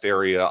rest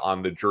area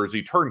on the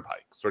Jersey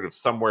Turnpike, sort of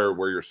somewhere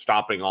where you're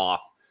stopping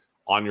off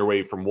on your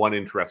way from one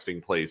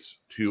interesting place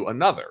to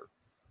another.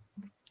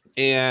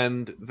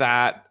 And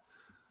that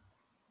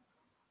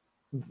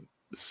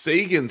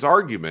Sagan's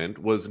argument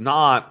was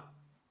not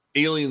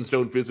aliens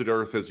don't visit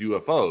Earth as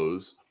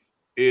UFOs.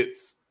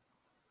 It's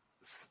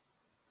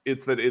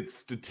that it's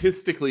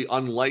statistically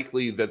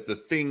unlikely that the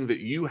thing that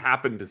you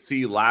happened to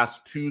see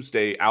last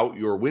Tuesday out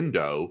your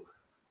window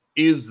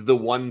is the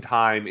one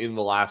time in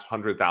the last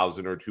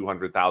 100,000 or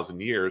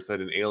 200,000 years that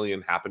an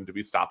alien happened to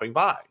be stopping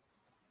by.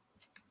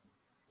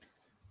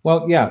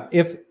 Well, yeah,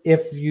 if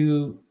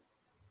you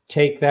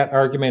take that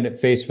argument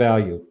at face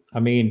value,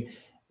 I mean,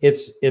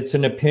 it's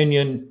an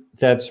opinion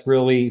that's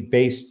really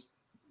based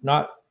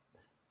not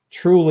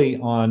truly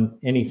on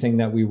anything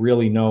that we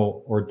really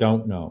know or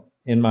don't know,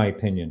 in my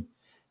opinion.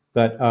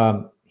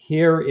 But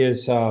here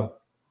is, and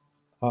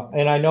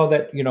I know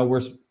that,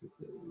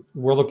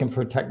 we're looking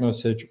for techno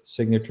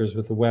signatures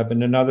with the web.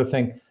 And another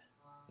thing,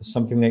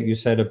 something that you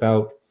said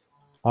about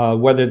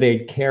whether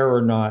they'd care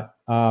or not,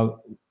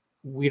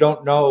 we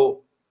don't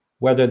know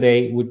whether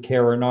they would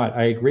care or not.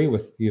 I agree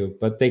with you,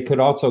 but they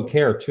could also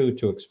care too,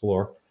 to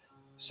explore.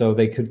 So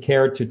they could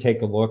care to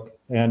take a look.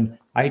 And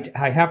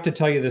I have to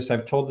tell you this,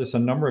 I've told this a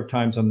number of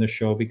times on this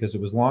show because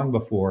it was long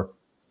before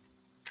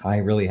I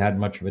really had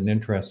much of an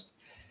interest,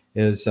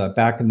 is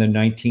back in the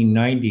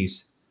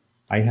 1990s,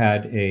 I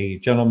had a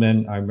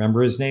gentleman, I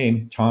remember his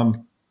name, Tom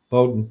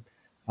Bowden.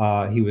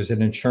 He was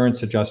an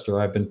insurance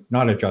adjuster.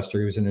 Not adjuster,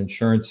 he was an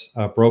insurance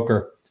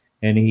broker.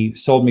 And he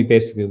sold me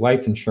basically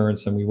life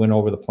insurance, and we went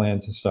over the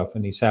plans and stuff.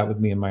 And he sat with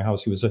me in my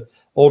house. He was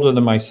older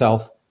than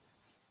myself.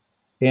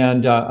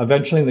 And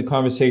eventually in the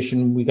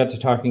conversation, we got to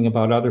talking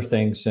about other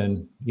things.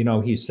 And,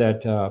 he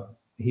said,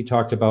 he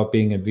talked about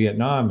being in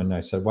Vietnam. And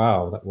I said,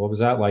 wow, what was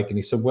that like? And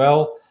he said,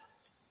 well,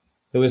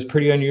 it was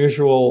pretty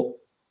unusual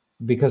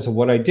because of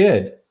what I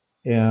did.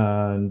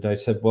 And I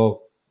said,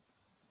 well,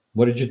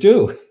 what did you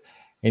do?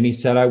 And he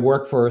said, I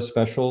work for a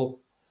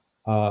special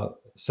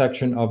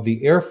section of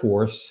the Air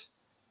Force.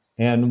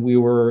 And we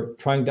were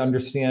trying to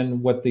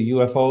understand what the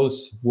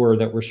UFOs were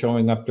that were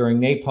showing up during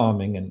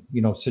napalming and,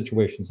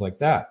 situations like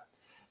that.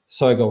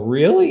 So I go,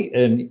 really?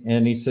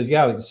 And he said,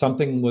 yeah,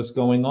 something was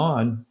going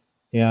on.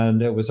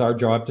 And it was our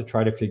job to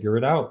try to figure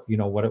it out,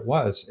 what it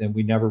was. And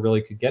we never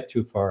really could get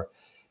too far.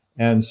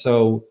 And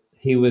so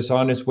he was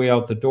on his way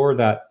out the door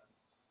that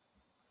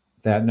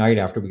night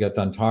after we got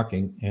done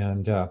talking.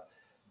 And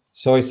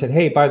so I said,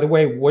 hey, by the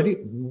way,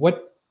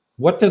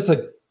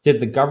 did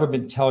the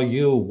government tell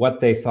you what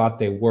they thought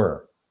they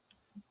were?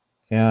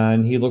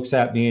 And he looks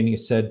at me and he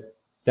said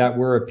that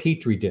we're a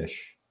petri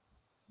dish.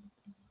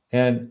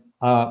 And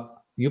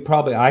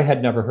I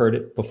had never heard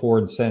it before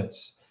and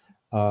since,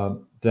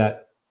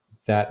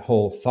 that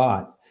whole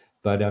thought.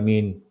 But I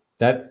mean,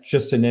 that's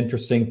just an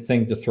interesting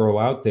thing to throw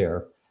out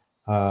there.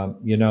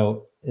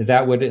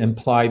 That would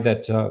imply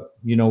that,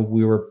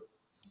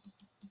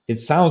 it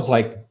sounds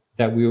like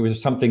that we were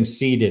something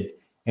seeded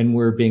and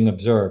we're being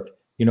observed,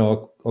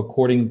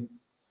 according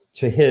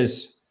to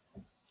his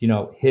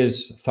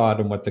thought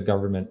and what the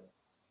government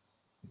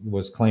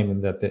was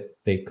claiming that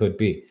they could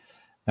be.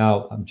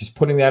 Now, I'm just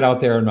putting that out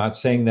there. I'm not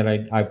saying that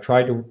I've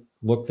tried to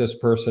look this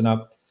person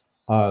up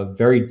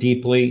very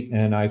deeply,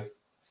 and I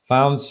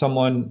found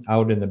someone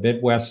out in the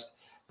Midwest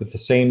with the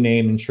same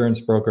name, insurance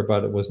broker,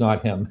 but it was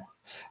not him.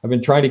 I've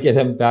been trying to get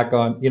him back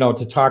on,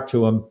 to talk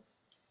to him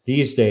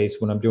these days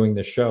when I'm doing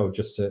this show.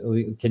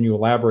 Can you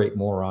elaborate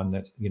more on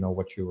this,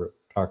 what you were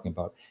talking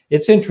about?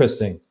 It's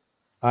interesting.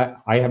 I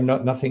have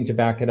nothing to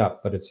back it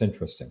up, but it's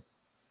interesting.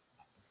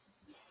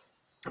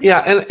 Yeah,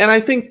 and I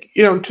think,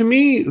 to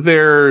me,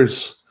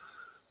 there's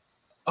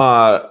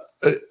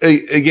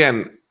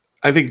again,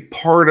 I think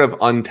part of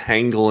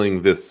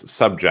untangling this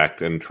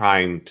subject and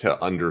trying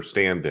to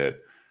understand it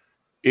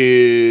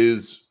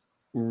is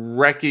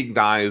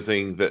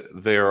recognizing that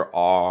there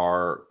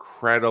are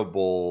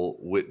credible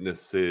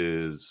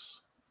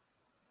witnesses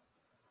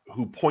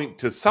who point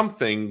to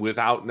something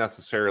without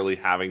necessarily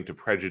having to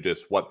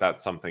prejudice what that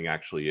something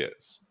actually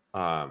is.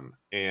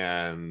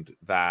 And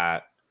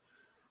that,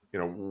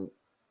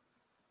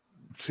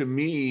 to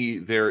me,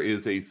 there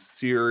is a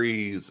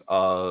series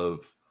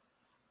of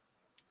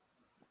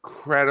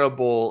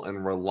credible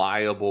and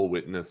reliable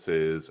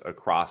witnesses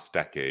across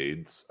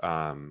decades,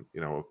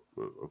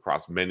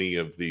 across many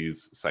of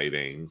these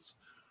sightings,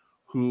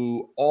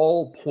 who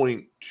all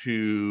point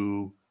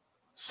to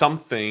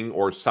something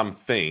or some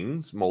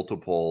things,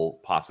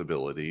 multiple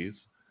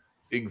possibilities,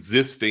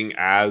 existing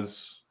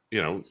as,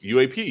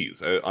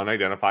 UAPs,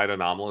 unidentified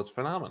anomalous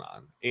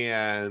phenomenon.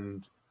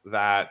 And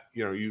that,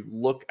 you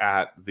look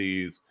at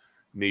these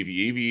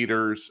Navy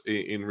aviators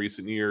in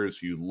recent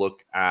years, you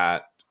look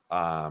at,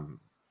 one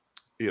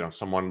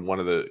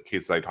of the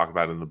cases I talk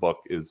about in the book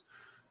is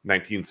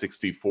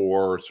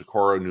 1964,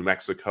 Socorro, New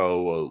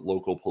Mexico, a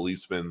local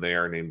policeman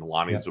there named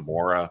Lonnie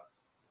Zamora,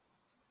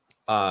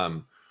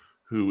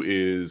 who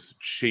is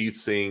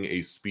chasing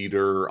a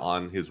speeder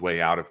on his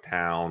way out of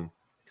town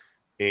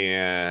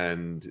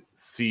and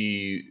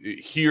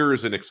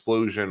hears an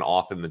explosion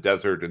off in the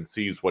desert and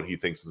sees what he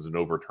thinks is an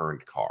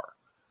overturned car.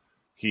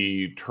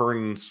 He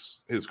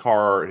turns his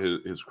car,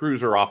 his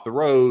cruiser, off the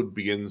road,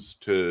 begins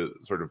to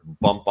sort of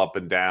bump up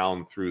and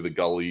down through the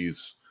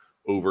gullies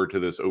over to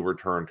this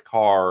overturned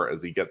car.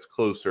 As he gets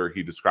closer,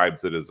 he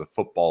describes it as a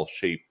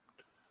football-shaped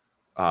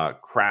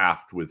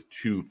craft with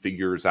two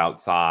figures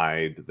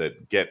outside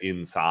that get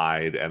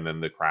inside, and then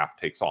the craft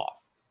takes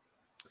off.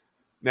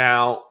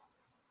 Now,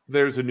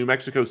 there's a New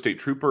Mexico state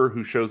trooper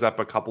who shows up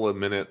a couple of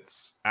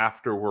minutes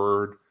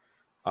afterward,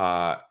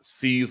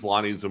 sees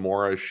Lonnie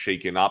Zamora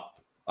shaken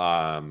up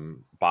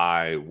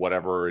by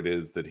whatever it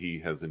is that he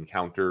has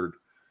encountered.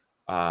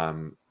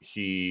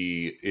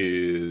 He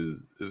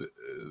is the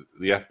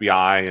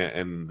FBI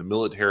and the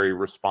military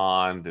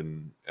respond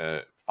and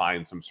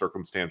find some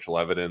circumstantial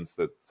evidence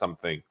that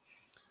something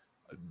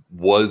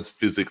was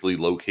physically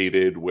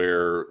located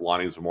where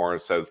Lonnie Zamora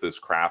says this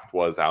craft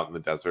was out in the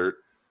desert.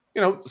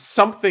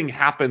 Something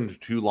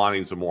happened to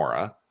Lonnie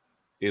Zamora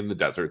in the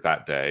desert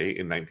that day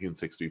in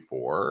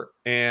 1964,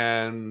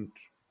 and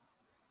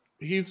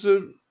he's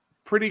a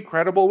pretty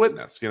credible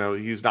witness.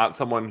 He's not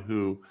someone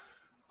who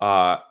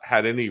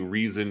had any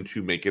reason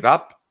to make it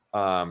up.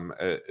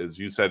 As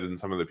you said, in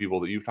some of the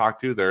people that you've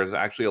talked to, there's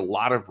actually a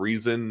lot of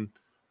reason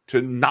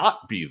to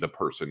not be the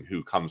person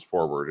who comes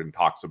forward and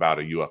talks about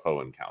a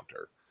UFO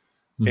encounter.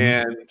 Mm-hmm.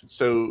 And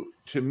so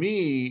to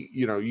me,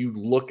 you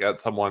look at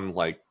someone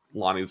like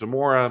Lonnie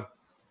Zamora,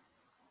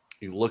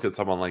 you look at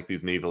someone like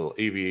these naval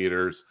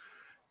aviators,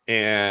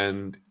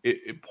 and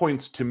it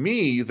points to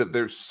me that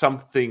there's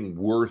something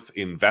worth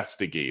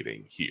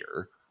investigating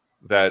here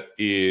that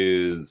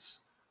is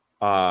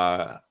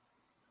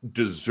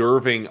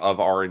deserving of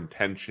our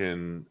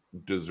intention,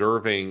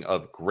 deserving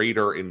of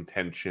greater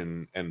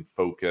intention and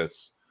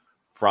focus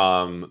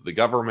from the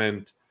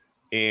government.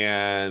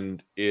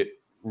 And it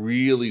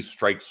really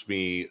strikes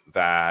me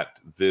that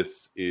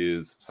this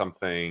is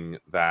something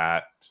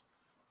that,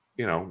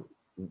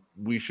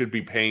 we should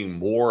be paying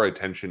more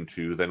attention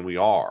to than we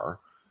are.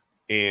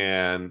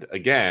 And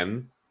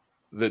again,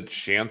 the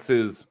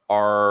chances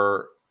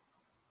are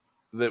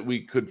that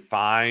we could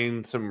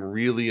find some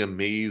really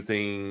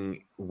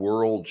amazing,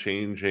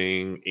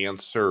 world-changing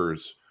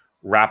answers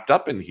wrapped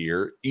up in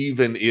here,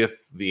 even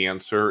if the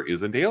answer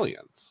isn't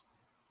aliens.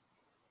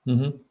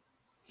 Mm-hmm.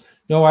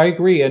 No, I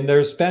agree. And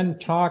there's been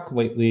talk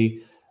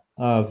lately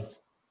of,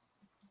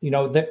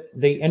 the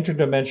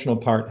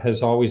interdimensional part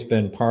has always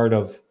been part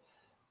of,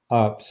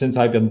 since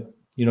I've been,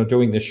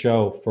 doing this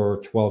show for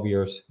 12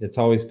 years, it's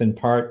always been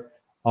part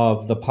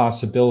of the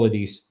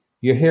possibilities.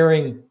 You're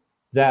hearing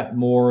that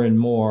more and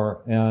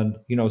more. And,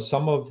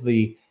 some of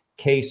the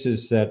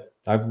cases that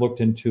I've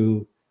looked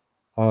into,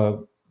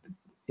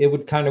 it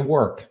would kind of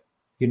work,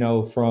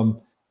 from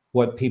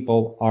what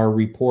people are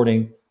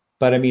reporting.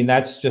 But I mean,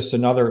 that's just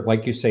another,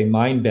 like you say,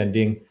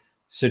 mind-bending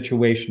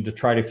situation to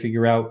try to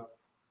figure out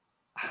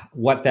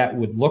what that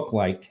would look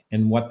like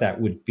and what that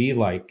would be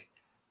like.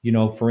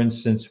 For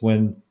instance,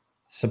 when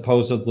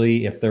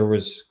supposedly if there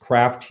was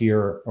craft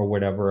here or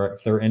whatever,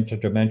 if they're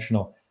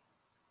interdimensional,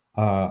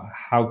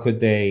 how could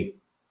they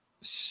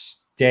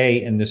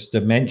stay in this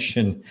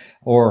dimension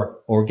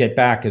or get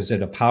back? Is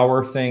it a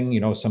power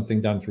thing,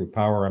 something done through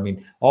power? I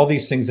mean, all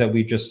these things that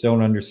we just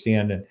don't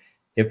understand. And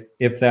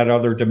if that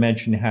other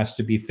dimension has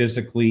to be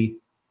physically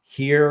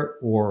here,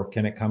 or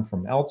can it come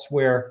from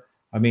elsewhere?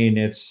 I mean,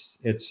 it's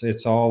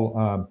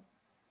all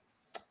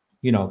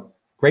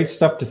great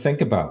stuff to think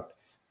about.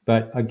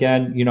 But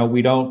again,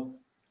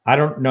 I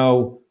don't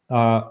know.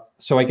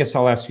 So I guess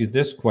I'll ask you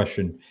this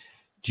question.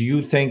 Do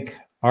you think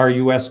our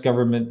US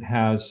government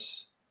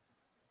has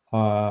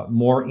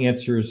more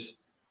answers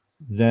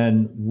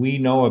than we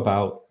know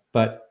about,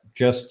 but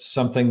just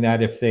something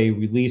that if they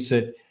release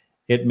it,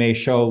 it may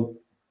show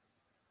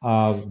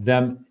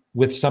them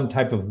with some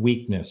type of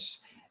weakness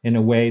in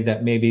a way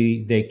that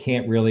maybe they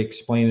can't really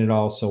explain it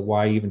all, so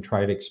why even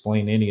try to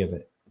explain any of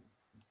it?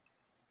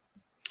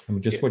 I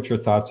mean, just what's your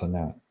thoughts on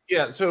that?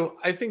 Yeah, so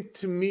I think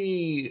to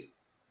me,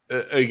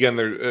 again,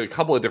 there are a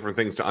couple of different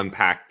things to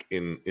unpack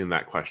in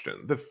that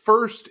question. The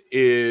first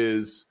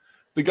is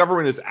the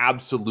government is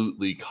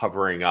absolutely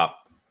covering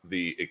up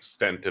the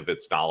extent of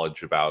its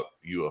knowledge about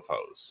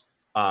UFOs.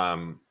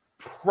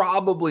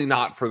 Probably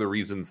not for the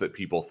reasons that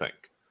people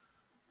think.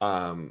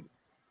 For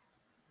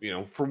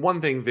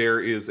one thing, there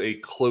is a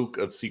cloak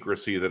of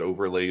secrecy that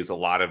overlays a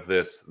lot of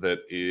this that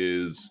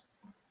is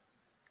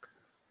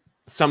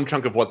some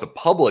chunk of what the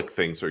public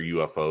thinks are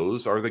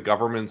UFOs are the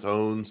government's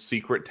own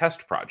secret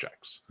test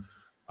projects.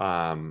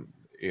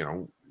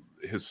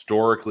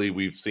 Historically,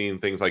 we've seen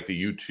things like the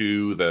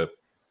U-2, the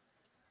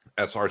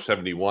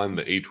SR-71,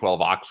 the A-12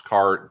 Ox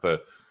Cart,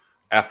 the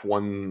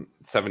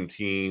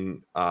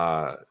F-117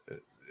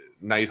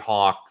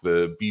 Nighthawk,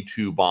 the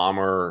B-2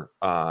 bomber,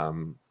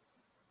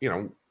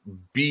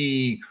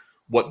 be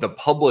what the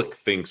public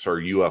thinks are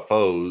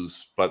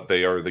UFOs, but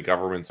they are the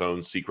government's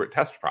own secret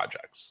test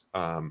projects.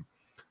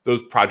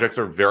 Those projects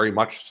are very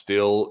much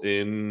still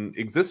in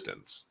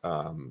existence.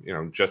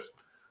 Just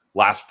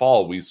last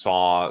fall, we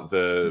saw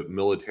the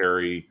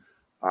military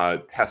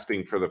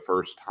testing for the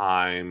first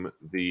time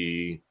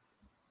the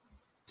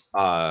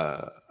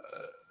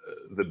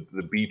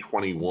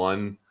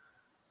B-21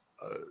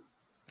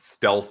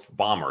 stealth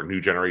bomber,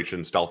 new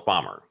generation stealth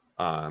bomber.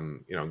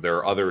 There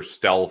are other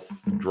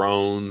stealth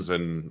drones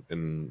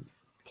and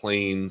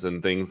planes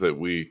and things that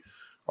we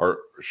are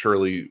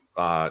surely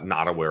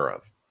not aware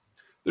of.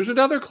 There's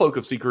another cloak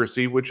of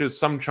secrecy, which is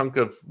some chunk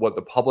of what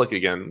the public,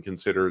 again,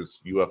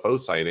 considers UFO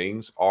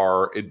sightings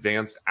are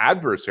advanced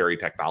adversary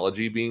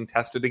technology being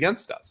tested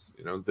against us.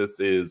 This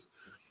is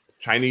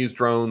Chinese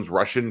drones,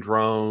 Russian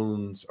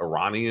drones,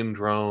 Iranian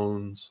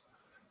drones,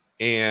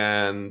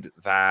 and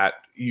that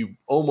you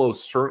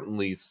almost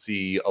certainly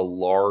see a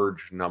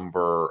large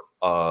number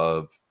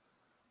of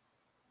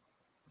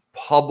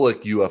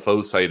public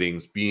UFO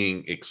sightings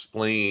being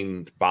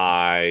explained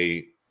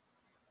by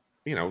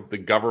the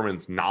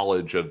government's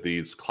knowledge of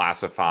these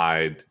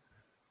classified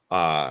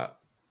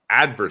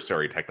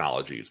adversary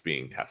technologies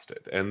being tested.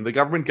 And the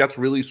government gets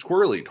really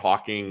squirrely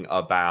talking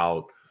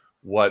about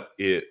what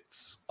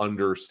its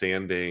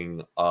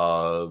understanding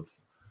of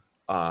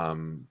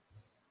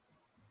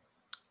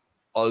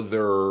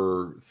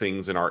other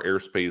things in our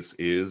airspace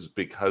is,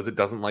 because it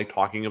doesn't like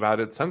talking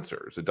about its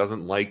sensors. It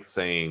doesn't like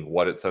saying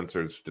what its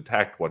sensors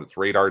detect, what its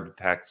radar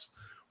detects,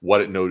 what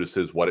it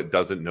notices, what it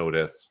doesn't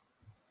notice.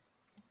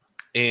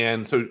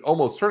 And so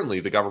almost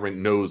certainly the government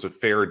knows a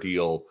fair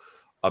deal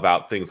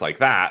about things like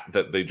that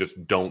they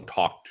just don't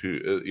talk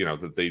to,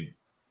 that they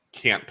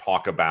can't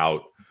talk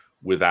about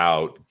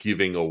without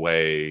giving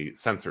away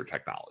sensor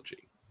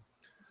technology.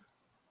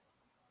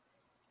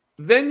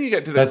 Then you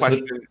get to the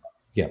question.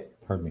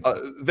 Pardon me.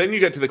 Then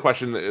you get to the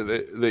question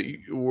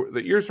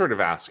that you're sort of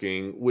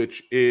asking,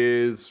 which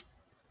is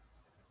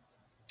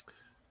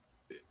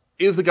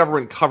the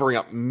government covering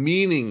up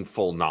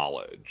meaningful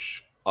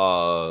knowledge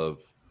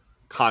of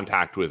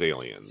contact with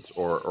aliens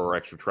or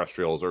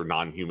extraterrestrials or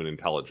non-human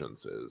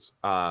intelligences?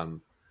 Are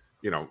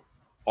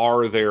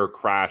there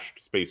crashed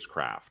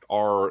spacecraft?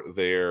 Are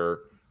there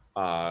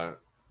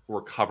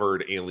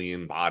recovered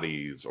alien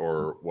bodies,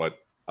 or what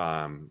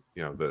the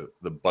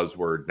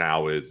buzzword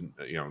now is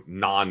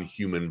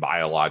non-human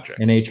biologics,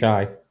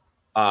 NHI?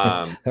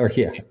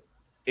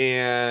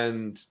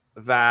 And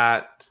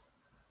that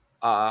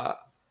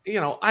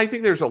I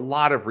think there's a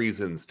lot of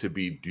reasons to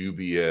be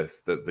dubious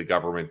that the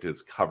government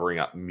is covering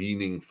up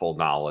meaningful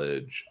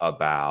knowledge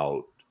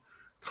about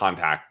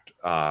contact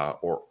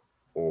or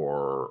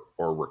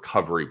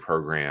recovery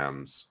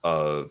programs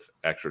of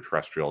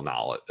extraterrestrial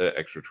knowledge,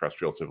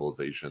 extraterrestrial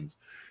civilizations,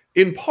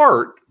 in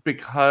part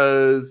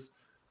because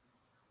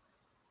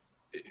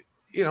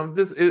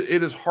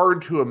it is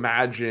hard to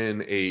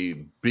imagine a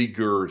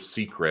bigger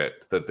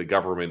secret that the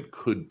government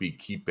could be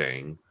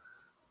keeping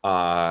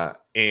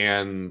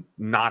and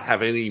not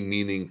have any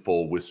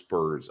meaningful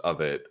whispers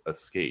of it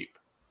escape.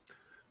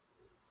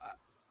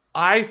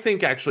 I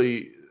think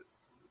actually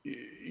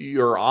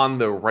you're on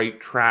the right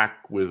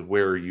track with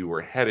where you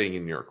were heading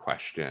in your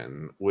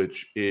question,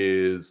 which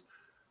is,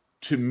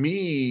 to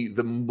me,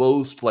 the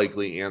most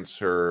likely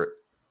answer,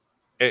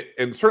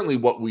 and certainly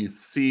what we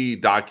see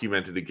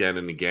documented again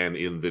and again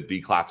in the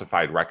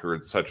declassified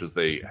records, such as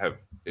they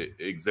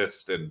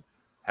exist and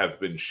have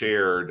been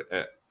shared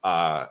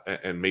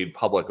and made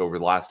public over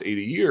the last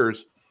 80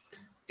 years,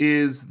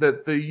 is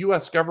that the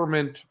U.S.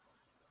 government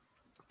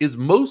is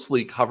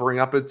mostly covering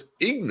up its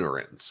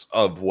ignorance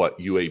of what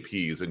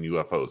UAPs and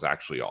UFOs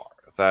actually are.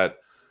 That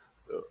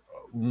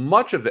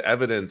much of the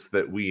evidence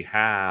that we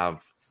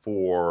have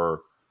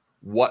for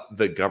what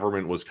the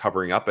government was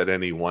covering up at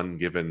any one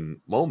given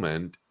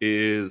moment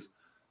is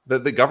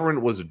that the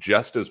government was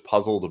just as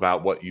puzzled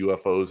about what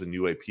UFOs and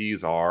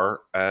UAPs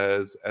are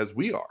as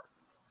we are.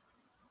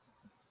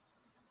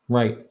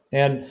 Right.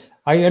 And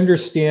I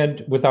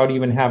understand, without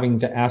even having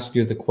to ask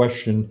you the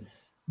question,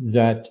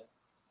 that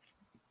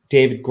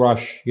David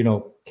Grush,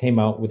 came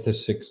out with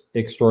this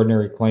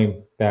extraordinary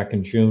claim back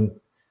in June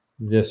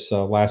this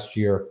last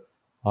year.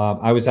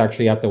 I was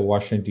actually at the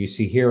Washington,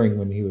 D.C. hearing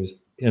when he was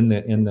in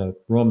the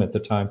room at the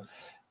time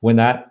when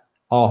that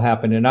all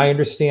happened. And I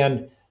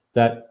understand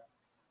that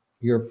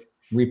your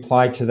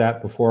reply to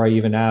that before I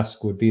even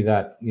ask would be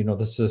that,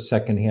 this is a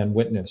secondhand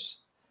witness.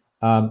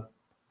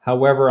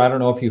 However, I don't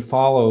know if you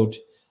followed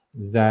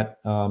that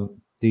I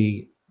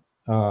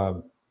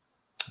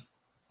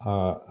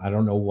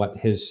don't know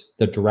what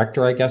the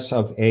director, I guess,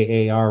 of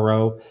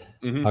AARO,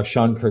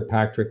 Sean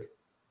Kirkpatrick,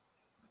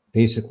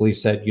 basically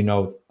said,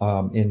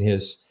 in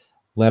his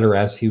letter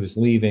as he was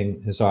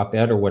leaving, his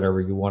op-ed or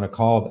whatever you want to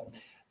call it,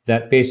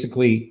 that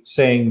basically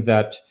saying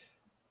that,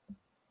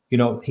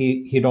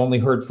 he'd only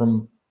heard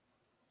from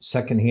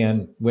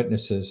secondhand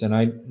witnesses.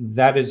 And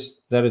that is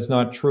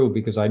not true,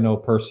 because I know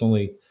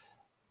personally,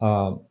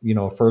 a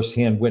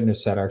firsthand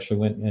witness that actually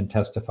went and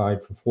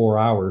testified for 4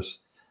 hours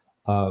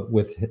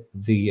with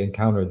the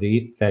encounter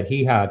that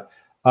he had.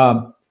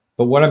 But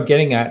what I'm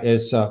getting at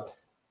is,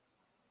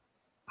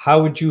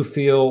 how would you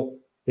feel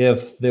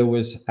if there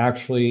was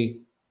actually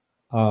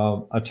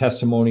a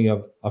testimony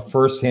of a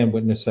firsthand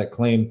witness that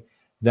claimed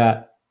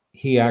that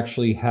he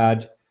actually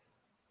had,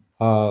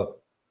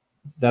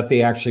 that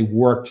they actually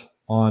worked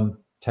on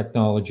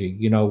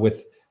technology,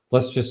 with,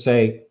 let's just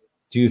say,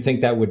 do you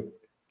think that would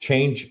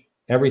change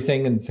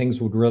everything and things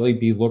would really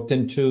be looked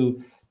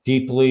into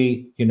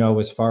deeply,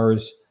 as far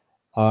as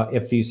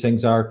if these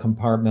things are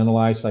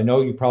compartmentalized? I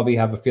know you probably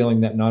have a feeling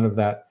that none of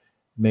that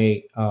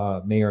may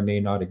or may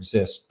not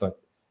exist,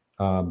 but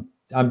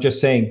I'm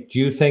just saying, do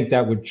you think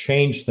that would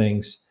change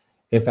things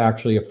if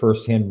actually a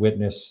firsthand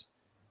witness,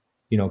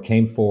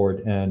 came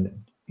forward and,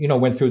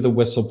 went through the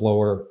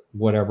whistleblower,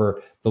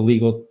 whatever, the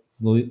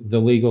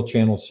legal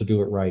channels to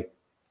do it right?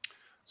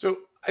 So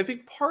I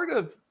think part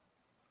of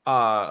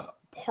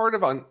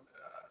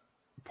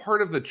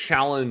the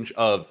challenge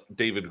of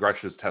David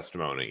Grush's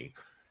testimony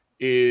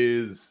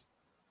is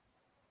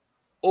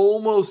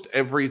almost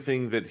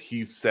everything that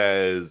he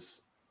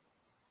says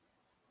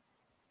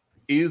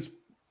is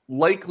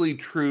likely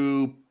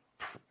true,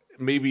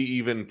 maybe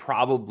even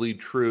probably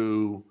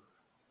true,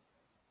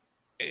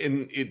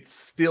 and it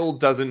still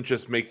doesn't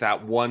just make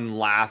that one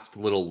last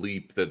little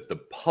leap that the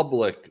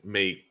public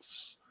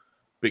makes,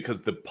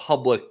 because the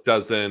public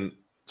doesn't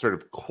sort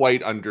of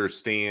quite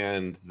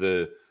understand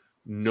the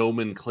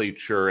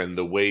nomenclature and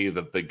the way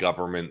that the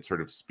government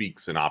sort of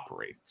speaks and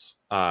operates.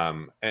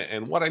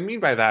 And what I mean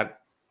by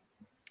that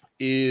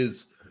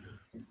is,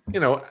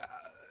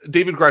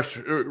 David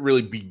Grush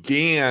really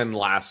began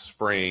last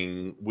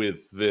spring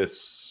with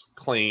this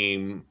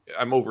claim.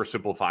 I'm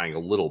oversimplifying a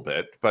little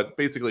bit, but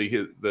basically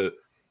the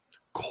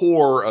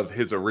core of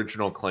his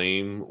original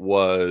claim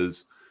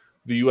was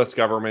the U.S.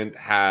 government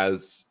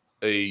has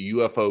a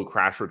UFO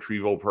crash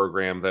retrieval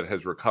program that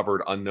has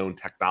recovered unknown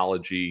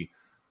technology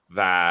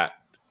that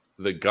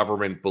the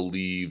government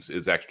believes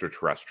is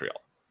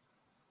extraterrestrial.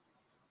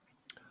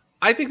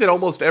 I think that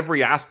almost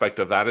every aspect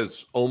of that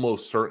is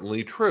almost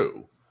certainly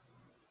true,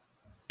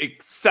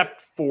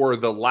 except for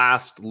the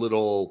last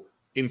little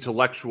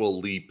intellectual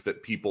leap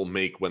that people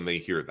make when they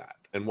hear that.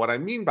 And what I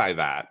mean by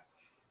that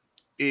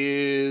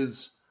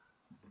is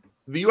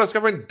the U.S.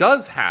 government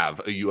does have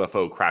a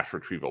UFO crash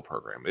retrieval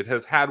program. It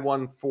has had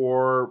one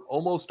for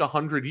almost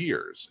 100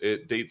 years.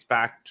 It dates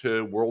back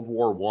to World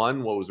War I,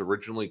 what was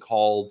originally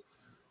called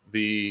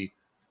the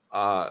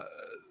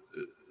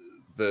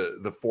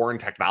Foreign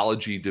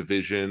Technology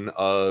Division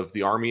of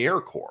the Army Air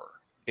Corps.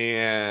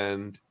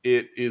 And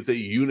it is a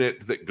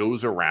unit that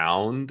goes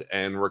around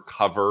and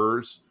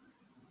recovers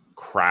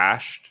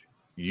crashed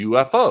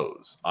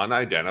UFOs,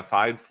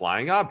 unidentified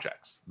flying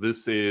objects.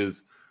 This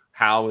is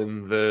how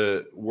in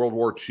the World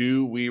War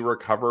II we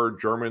recovered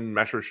German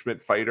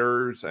Messerschmitt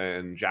fighters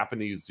and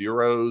Japanese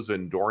Zeros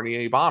and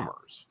Dornier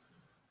bombers.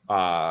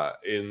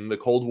 In the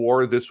Cold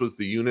War, this was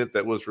the unit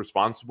that was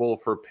responsible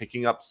for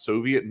picking up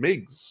Soviet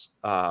MiGs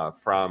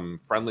from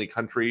friendly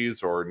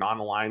countries or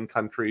non-aligned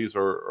countries,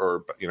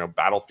 or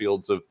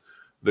battlefields of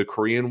the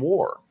Korean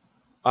War.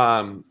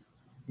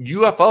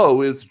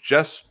 UFO is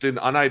just an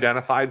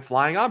unidentified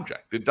flying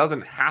object. It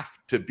doesn't have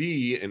to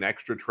be an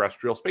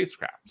extraterrestrial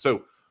spacecraft.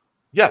 So,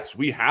 yes,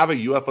 we have a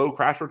UFO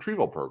crash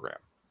retrieval program.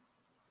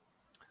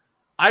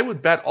 I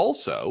would bet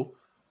also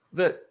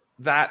that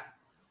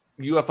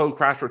UFO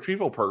crash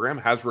retrieval program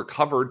has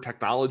recovered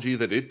technology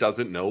that it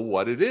doesn't know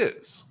what it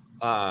is.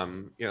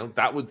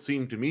 That would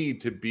seem to me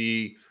to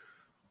be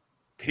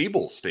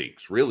table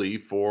stakes, really,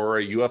 for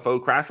a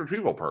UFO crash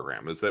retrieval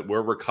program, is that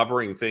we're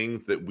recovering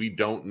things that we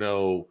don't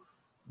know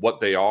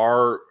what they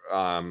are,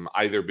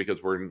 either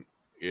because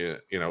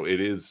it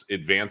is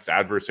advanced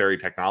adversary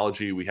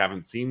technology we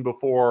haven't seen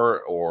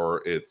before,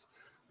 or it's,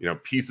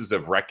 pieces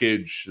of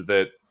wreckage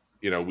that,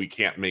 we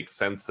can't make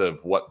sense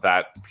of what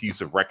that piece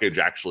of wreckage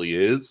actually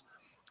is.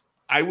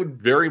 I would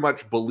very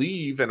much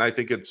believe, and I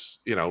think it's,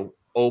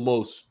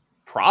 almost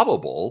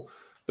probable,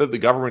 that the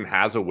government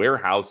has a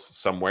warehouse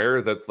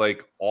somewhere that's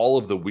like all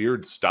of the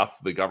weird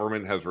stuff the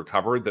government has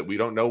recovered that we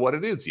don't know what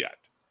it is yet.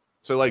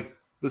 So, like,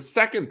 the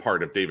second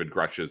part of David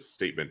Grush's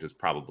statement is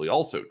probably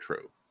also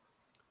true.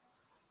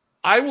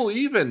 I will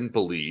even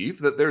believe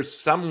that there's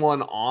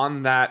someone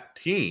on that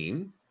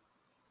team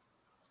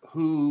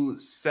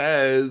who's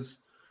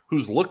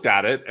looked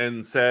at it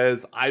and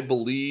says, I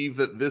believe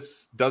that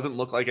this doesn't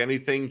look like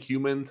anything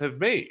humans have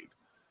made.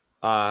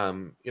 I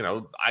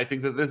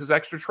think that this is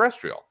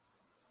extraterrestrial.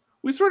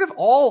 We sort of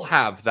all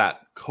have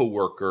that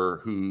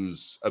coworker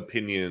whose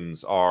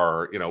opinions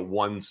are,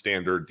 one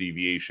standard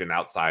deviation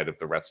outside of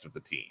the rest of the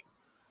team.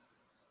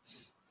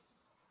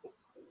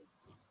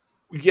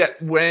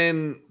 Yet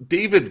when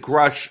David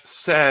Grush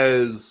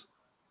says,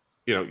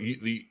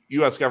 the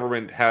U.S.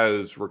 government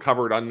has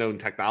recovered unknown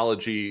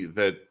technology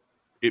that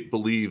it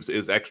believes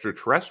is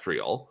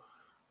extraterrestrial,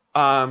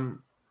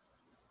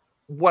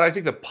 what I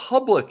think the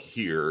public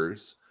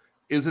hears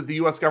is that the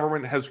U.S.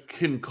 government has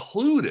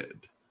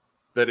concluded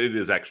that it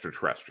is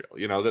extraterrestrial.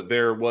 That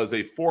there was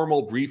a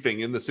formal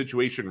briefing in the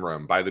Situation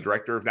Room by the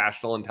Director of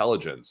National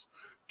Intelligence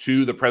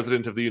to the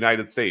President of the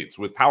United States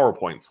with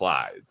PowerPoint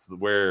slides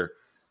where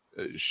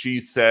she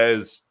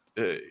says,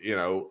 it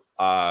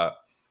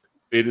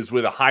is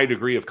with a high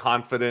degree of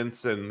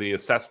confidence in the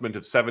assessment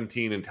of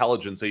 17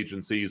 intelligence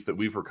agencies that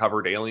we've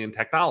recovered alien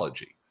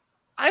technology.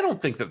 I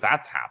don't think that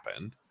that's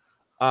happened.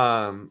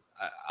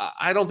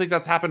 I don't think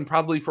that's happened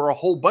probably for a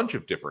whole bunch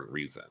of different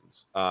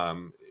reasons.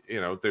 Not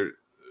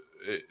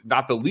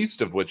the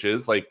least of which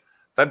is, like,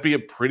 that'd be a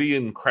pretty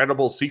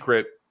incredible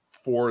secret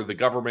for the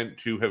government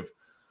to have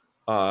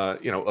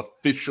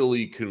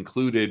officially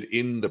concluded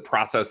in the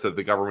process that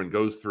the government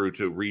goes through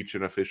to reach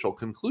an official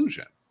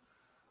conclusion.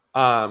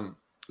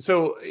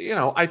 So,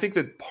 I think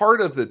that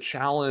part of the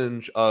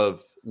challenge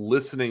of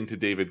listening to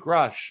David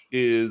Grush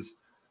is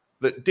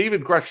that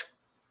David Grush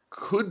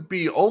could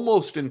be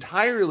almost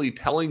entirely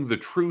telling the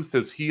truth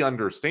as he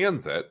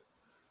understands it.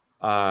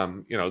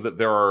 That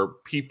there are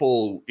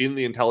people in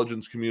the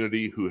intelligence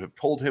community who have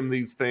told him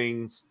these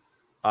things.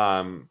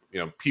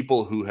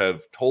 People who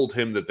have told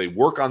him that they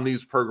work on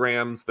these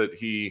programs that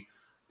he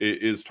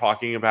is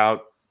talking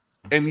about.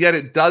 And yet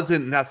it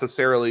doesn't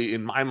necessarily,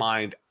 in my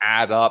mind,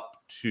 add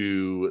up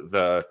to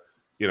the,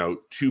 2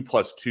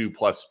 + 2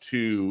 +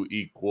 2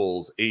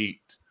 =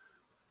 8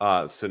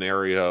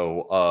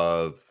 scenario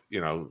of,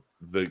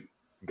 the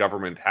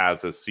government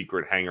has a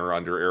secret hangar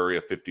under Area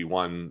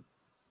 51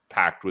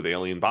 packed with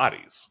alien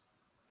bodies.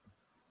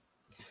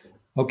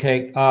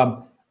 Okay.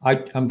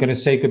 I'm going to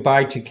say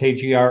goodbye to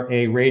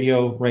KGRA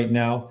Radio right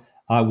now.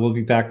 We'll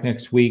be back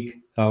next week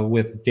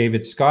with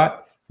David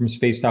Scott from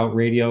Spaced Out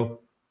Radio.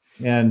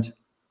 And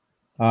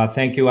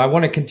thank you. I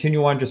want to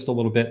continue on just a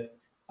little bit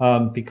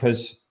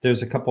because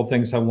there's a couple of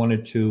things I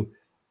wanted to,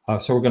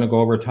 so we're going to go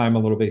over time a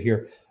little bit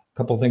here. A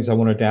couple of things I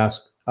wanted to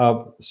ask.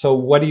 So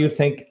what do you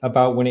think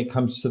about when it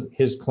comes to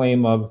his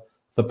claim of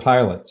the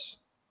pilots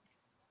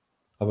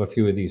of a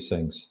few of these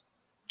things?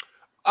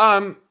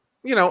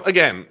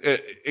 Again,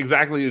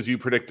 exactly as you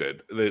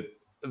predicted,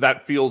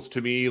 that feels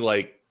to me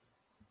like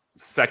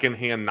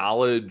secondhand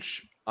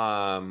knowledge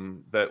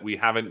that we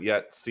haven't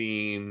yet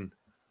seen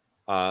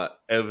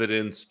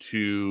evidence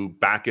to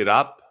back it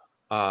up.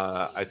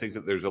 I think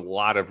that there's a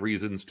lot of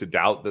reasons to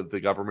doubt that the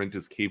government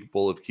is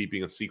capable of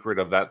keeping a secret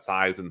of that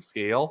size and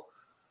scale.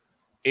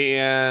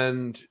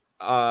 And,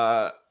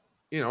 a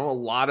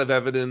lot of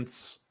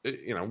evidence,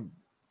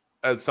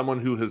 as someone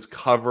who has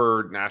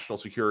covered national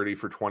security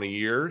for 20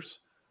 years,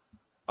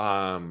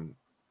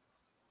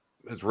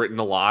 has written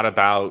a lot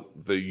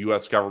about the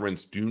U.S.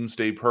 government's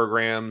doomsday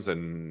programs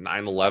and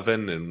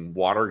 9/11 and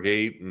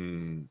Watergate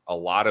and a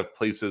lot of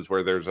places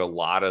where there's a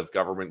lot of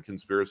government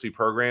conspiracy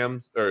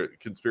programs or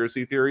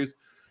conspiracy theories.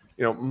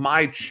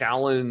 My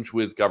challenge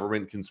with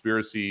government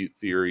conspiracy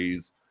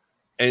theories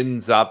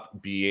ends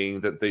up being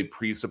that they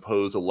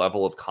presuppose a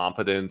level of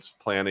competence,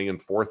 planning,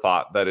 and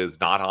forethought that is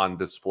not on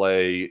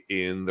display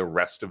in the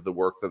rest of the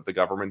work that the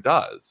government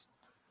does.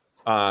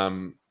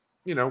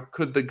 You know,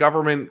 could the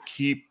government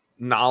keep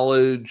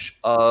knowledge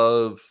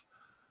of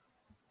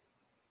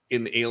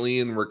an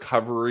alien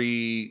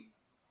recovery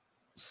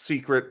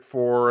secret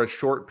for a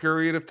short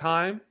period of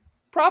time?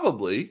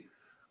 Probably.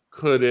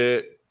 Could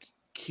it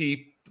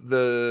keep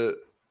the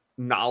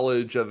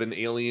knowledge of an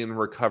alien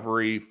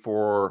recovery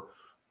for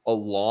a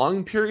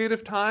long period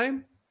of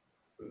time?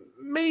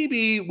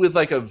 Maybe, with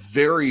like a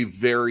very,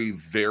 very,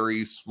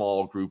 very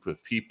small group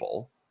of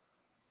people.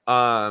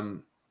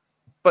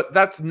 But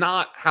that's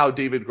not how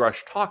David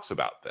Grush talks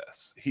about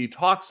this. He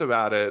talks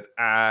about it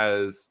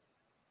as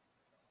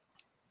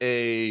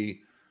a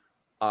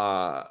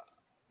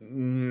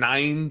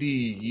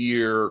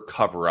 90-year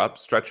cover-up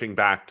stretching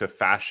back to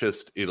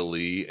fascist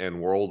Italy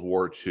and World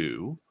War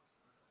II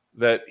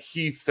that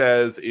he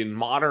says in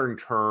modern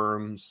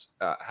terms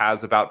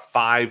has about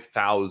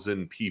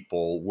 5,000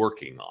 people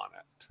working on it.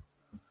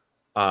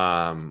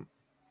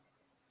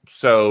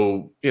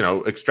 So, you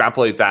know,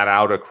 extrapolate that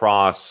out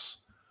across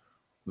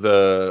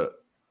the,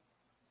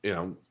 you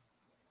know,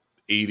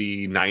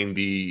 80,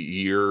 90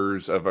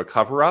 years of a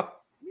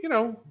cover-up, you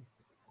know,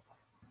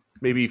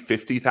 maybe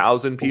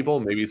 50,000 people,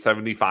 maybe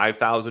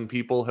 75,000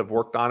 people have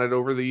worked on it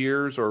over the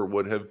years or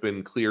would have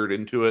been cleared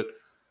into it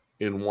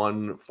in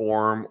one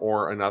form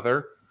or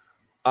another.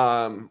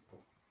 That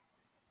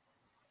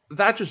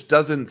just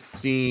doesn't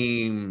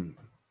seem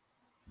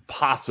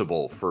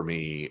possible for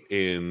me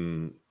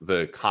in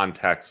the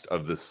context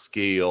of the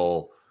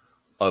scale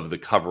of the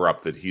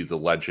cover-up that he's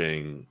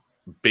alleging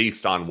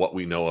based on what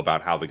we know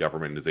about how the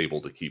government is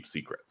able to keep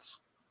secrets.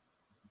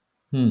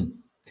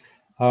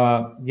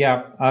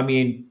 Yeah, I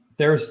mean,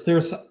 there's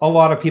a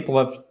lot of people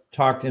have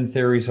talked in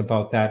theories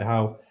about that,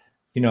 how,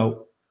 you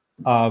know,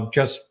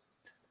 just,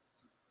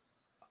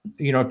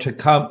 you know, to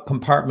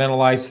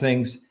compartmentalize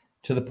things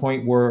to the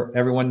point where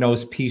everyone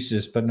knows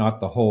pieces, but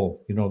not the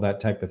whole, you know, that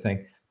type of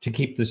thing, to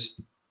keep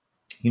this,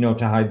 you know,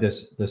 to hide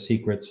the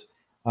secrets.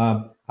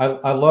 I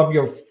love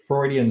your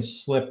Freudian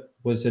slip.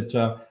 Was it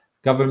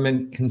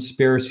government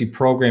conspiracy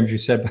programs, you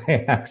said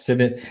by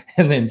accident,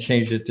 and then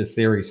changed it to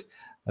theories?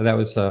 That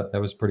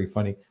was pretty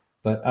funny.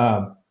 But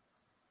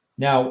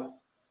now,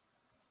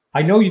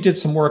 I know you did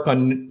some work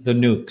on the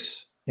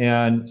nukes,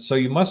 and so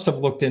you must have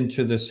looked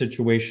into the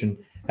situation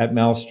at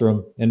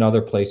Maelstrom and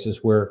other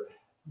places where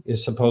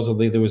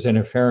supposedly there was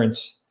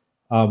interference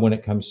when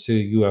it comes to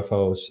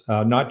UFOs.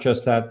 Not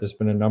just that, there's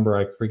been a number,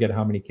 I forget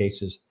how many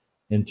cases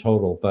in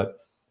total, but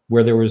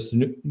where there was,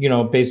 you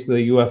know,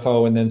 basically a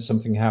UFO and then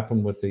something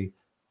happened with the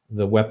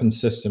weapon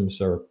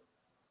systems or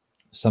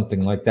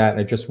something like that.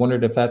 I just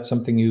wondered if that's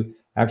something you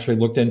actually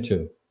looked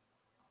into.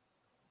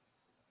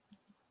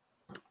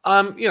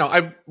 You know,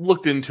 I've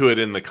looked into it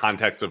in the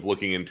context of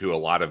looking into a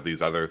lot of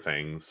these other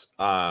things.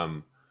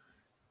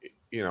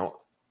 You know,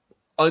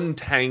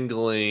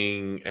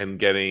 untangling and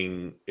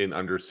getting an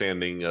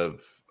understanding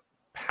of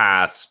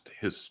past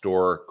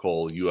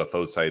historical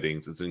UFO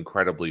sightings is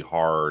incredibly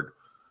hard,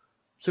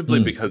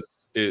 simply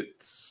because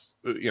it's,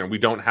 you know, we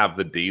don't have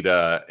the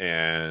data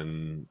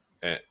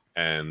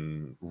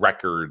and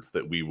records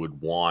that we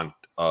would want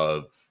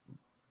of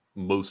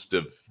most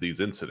of these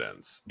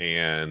incidents,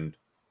 and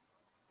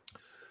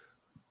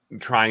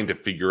trying to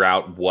figure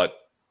out what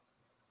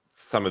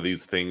some of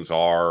these things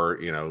are,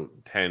 you know,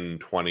 10,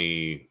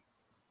 20,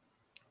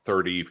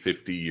 30,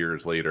 50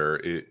 years later,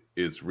 it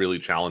is really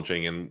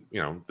challenging. And,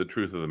 you know, the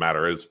truth of the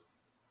matter is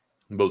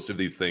most of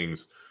these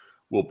things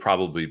will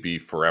probably be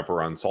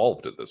forever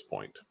unsolved at this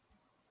point.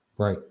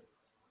 Right.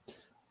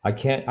 I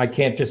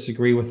can't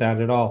disagree with that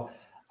at all.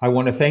 I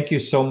want to thank you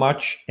so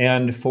much.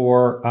 And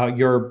for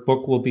your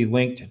book will be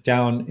linked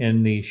down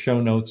in the show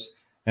notes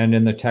and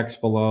in the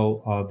text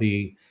below,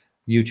 the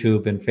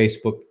YouTube and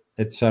Facebook,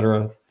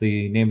 etc.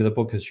 The name of the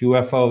book is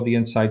UFO, The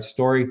Inside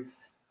Story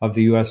of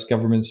the U.S.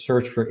 Government's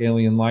Search for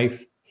Alien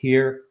Life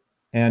Here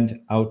and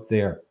Out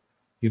There.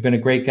 You've been a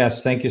great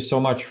guest. Thank you so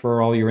much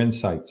for all your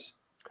insights.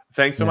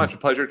 Thanks so much. A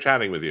pleasure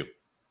chatting with you.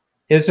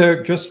 Is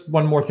there, just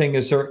one more thing,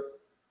 is there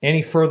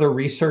any further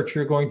research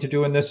you're going to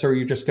do in this, or are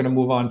you just going to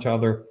move on to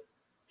other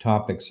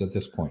topics at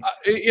this point?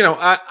 You know,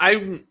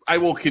 I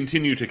will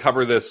continue to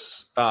cover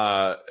this,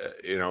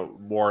 you know,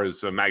 more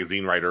as a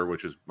magazine writer,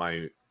 which is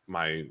my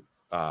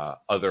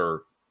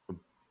other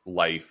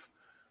life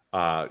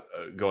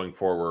going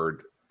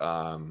forward.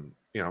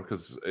 You know,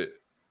 because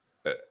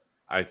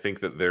I think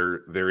that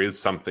there is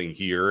something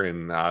here,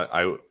 and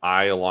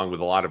I, along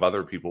with a lot of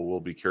other people,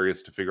 will be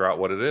curious to figure out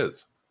what it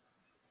is.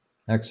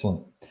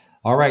 Excellent.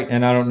 All right.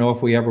 And I don't know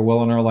if we ever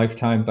will in our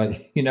lifetime,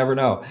 but you never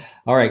know.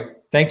 All right.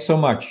 Thanks so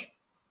much.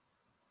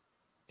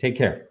 Take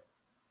care.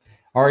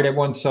 All right,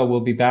 everyone. So we'll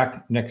be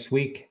back next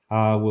week.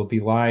 We'll be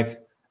live,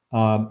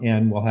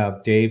 and we'll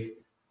have Dave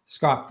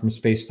Scott from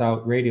Spaced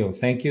Out Radio.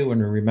 Thank you.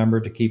 And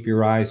remember to keep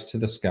your eyes to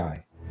the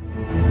sky.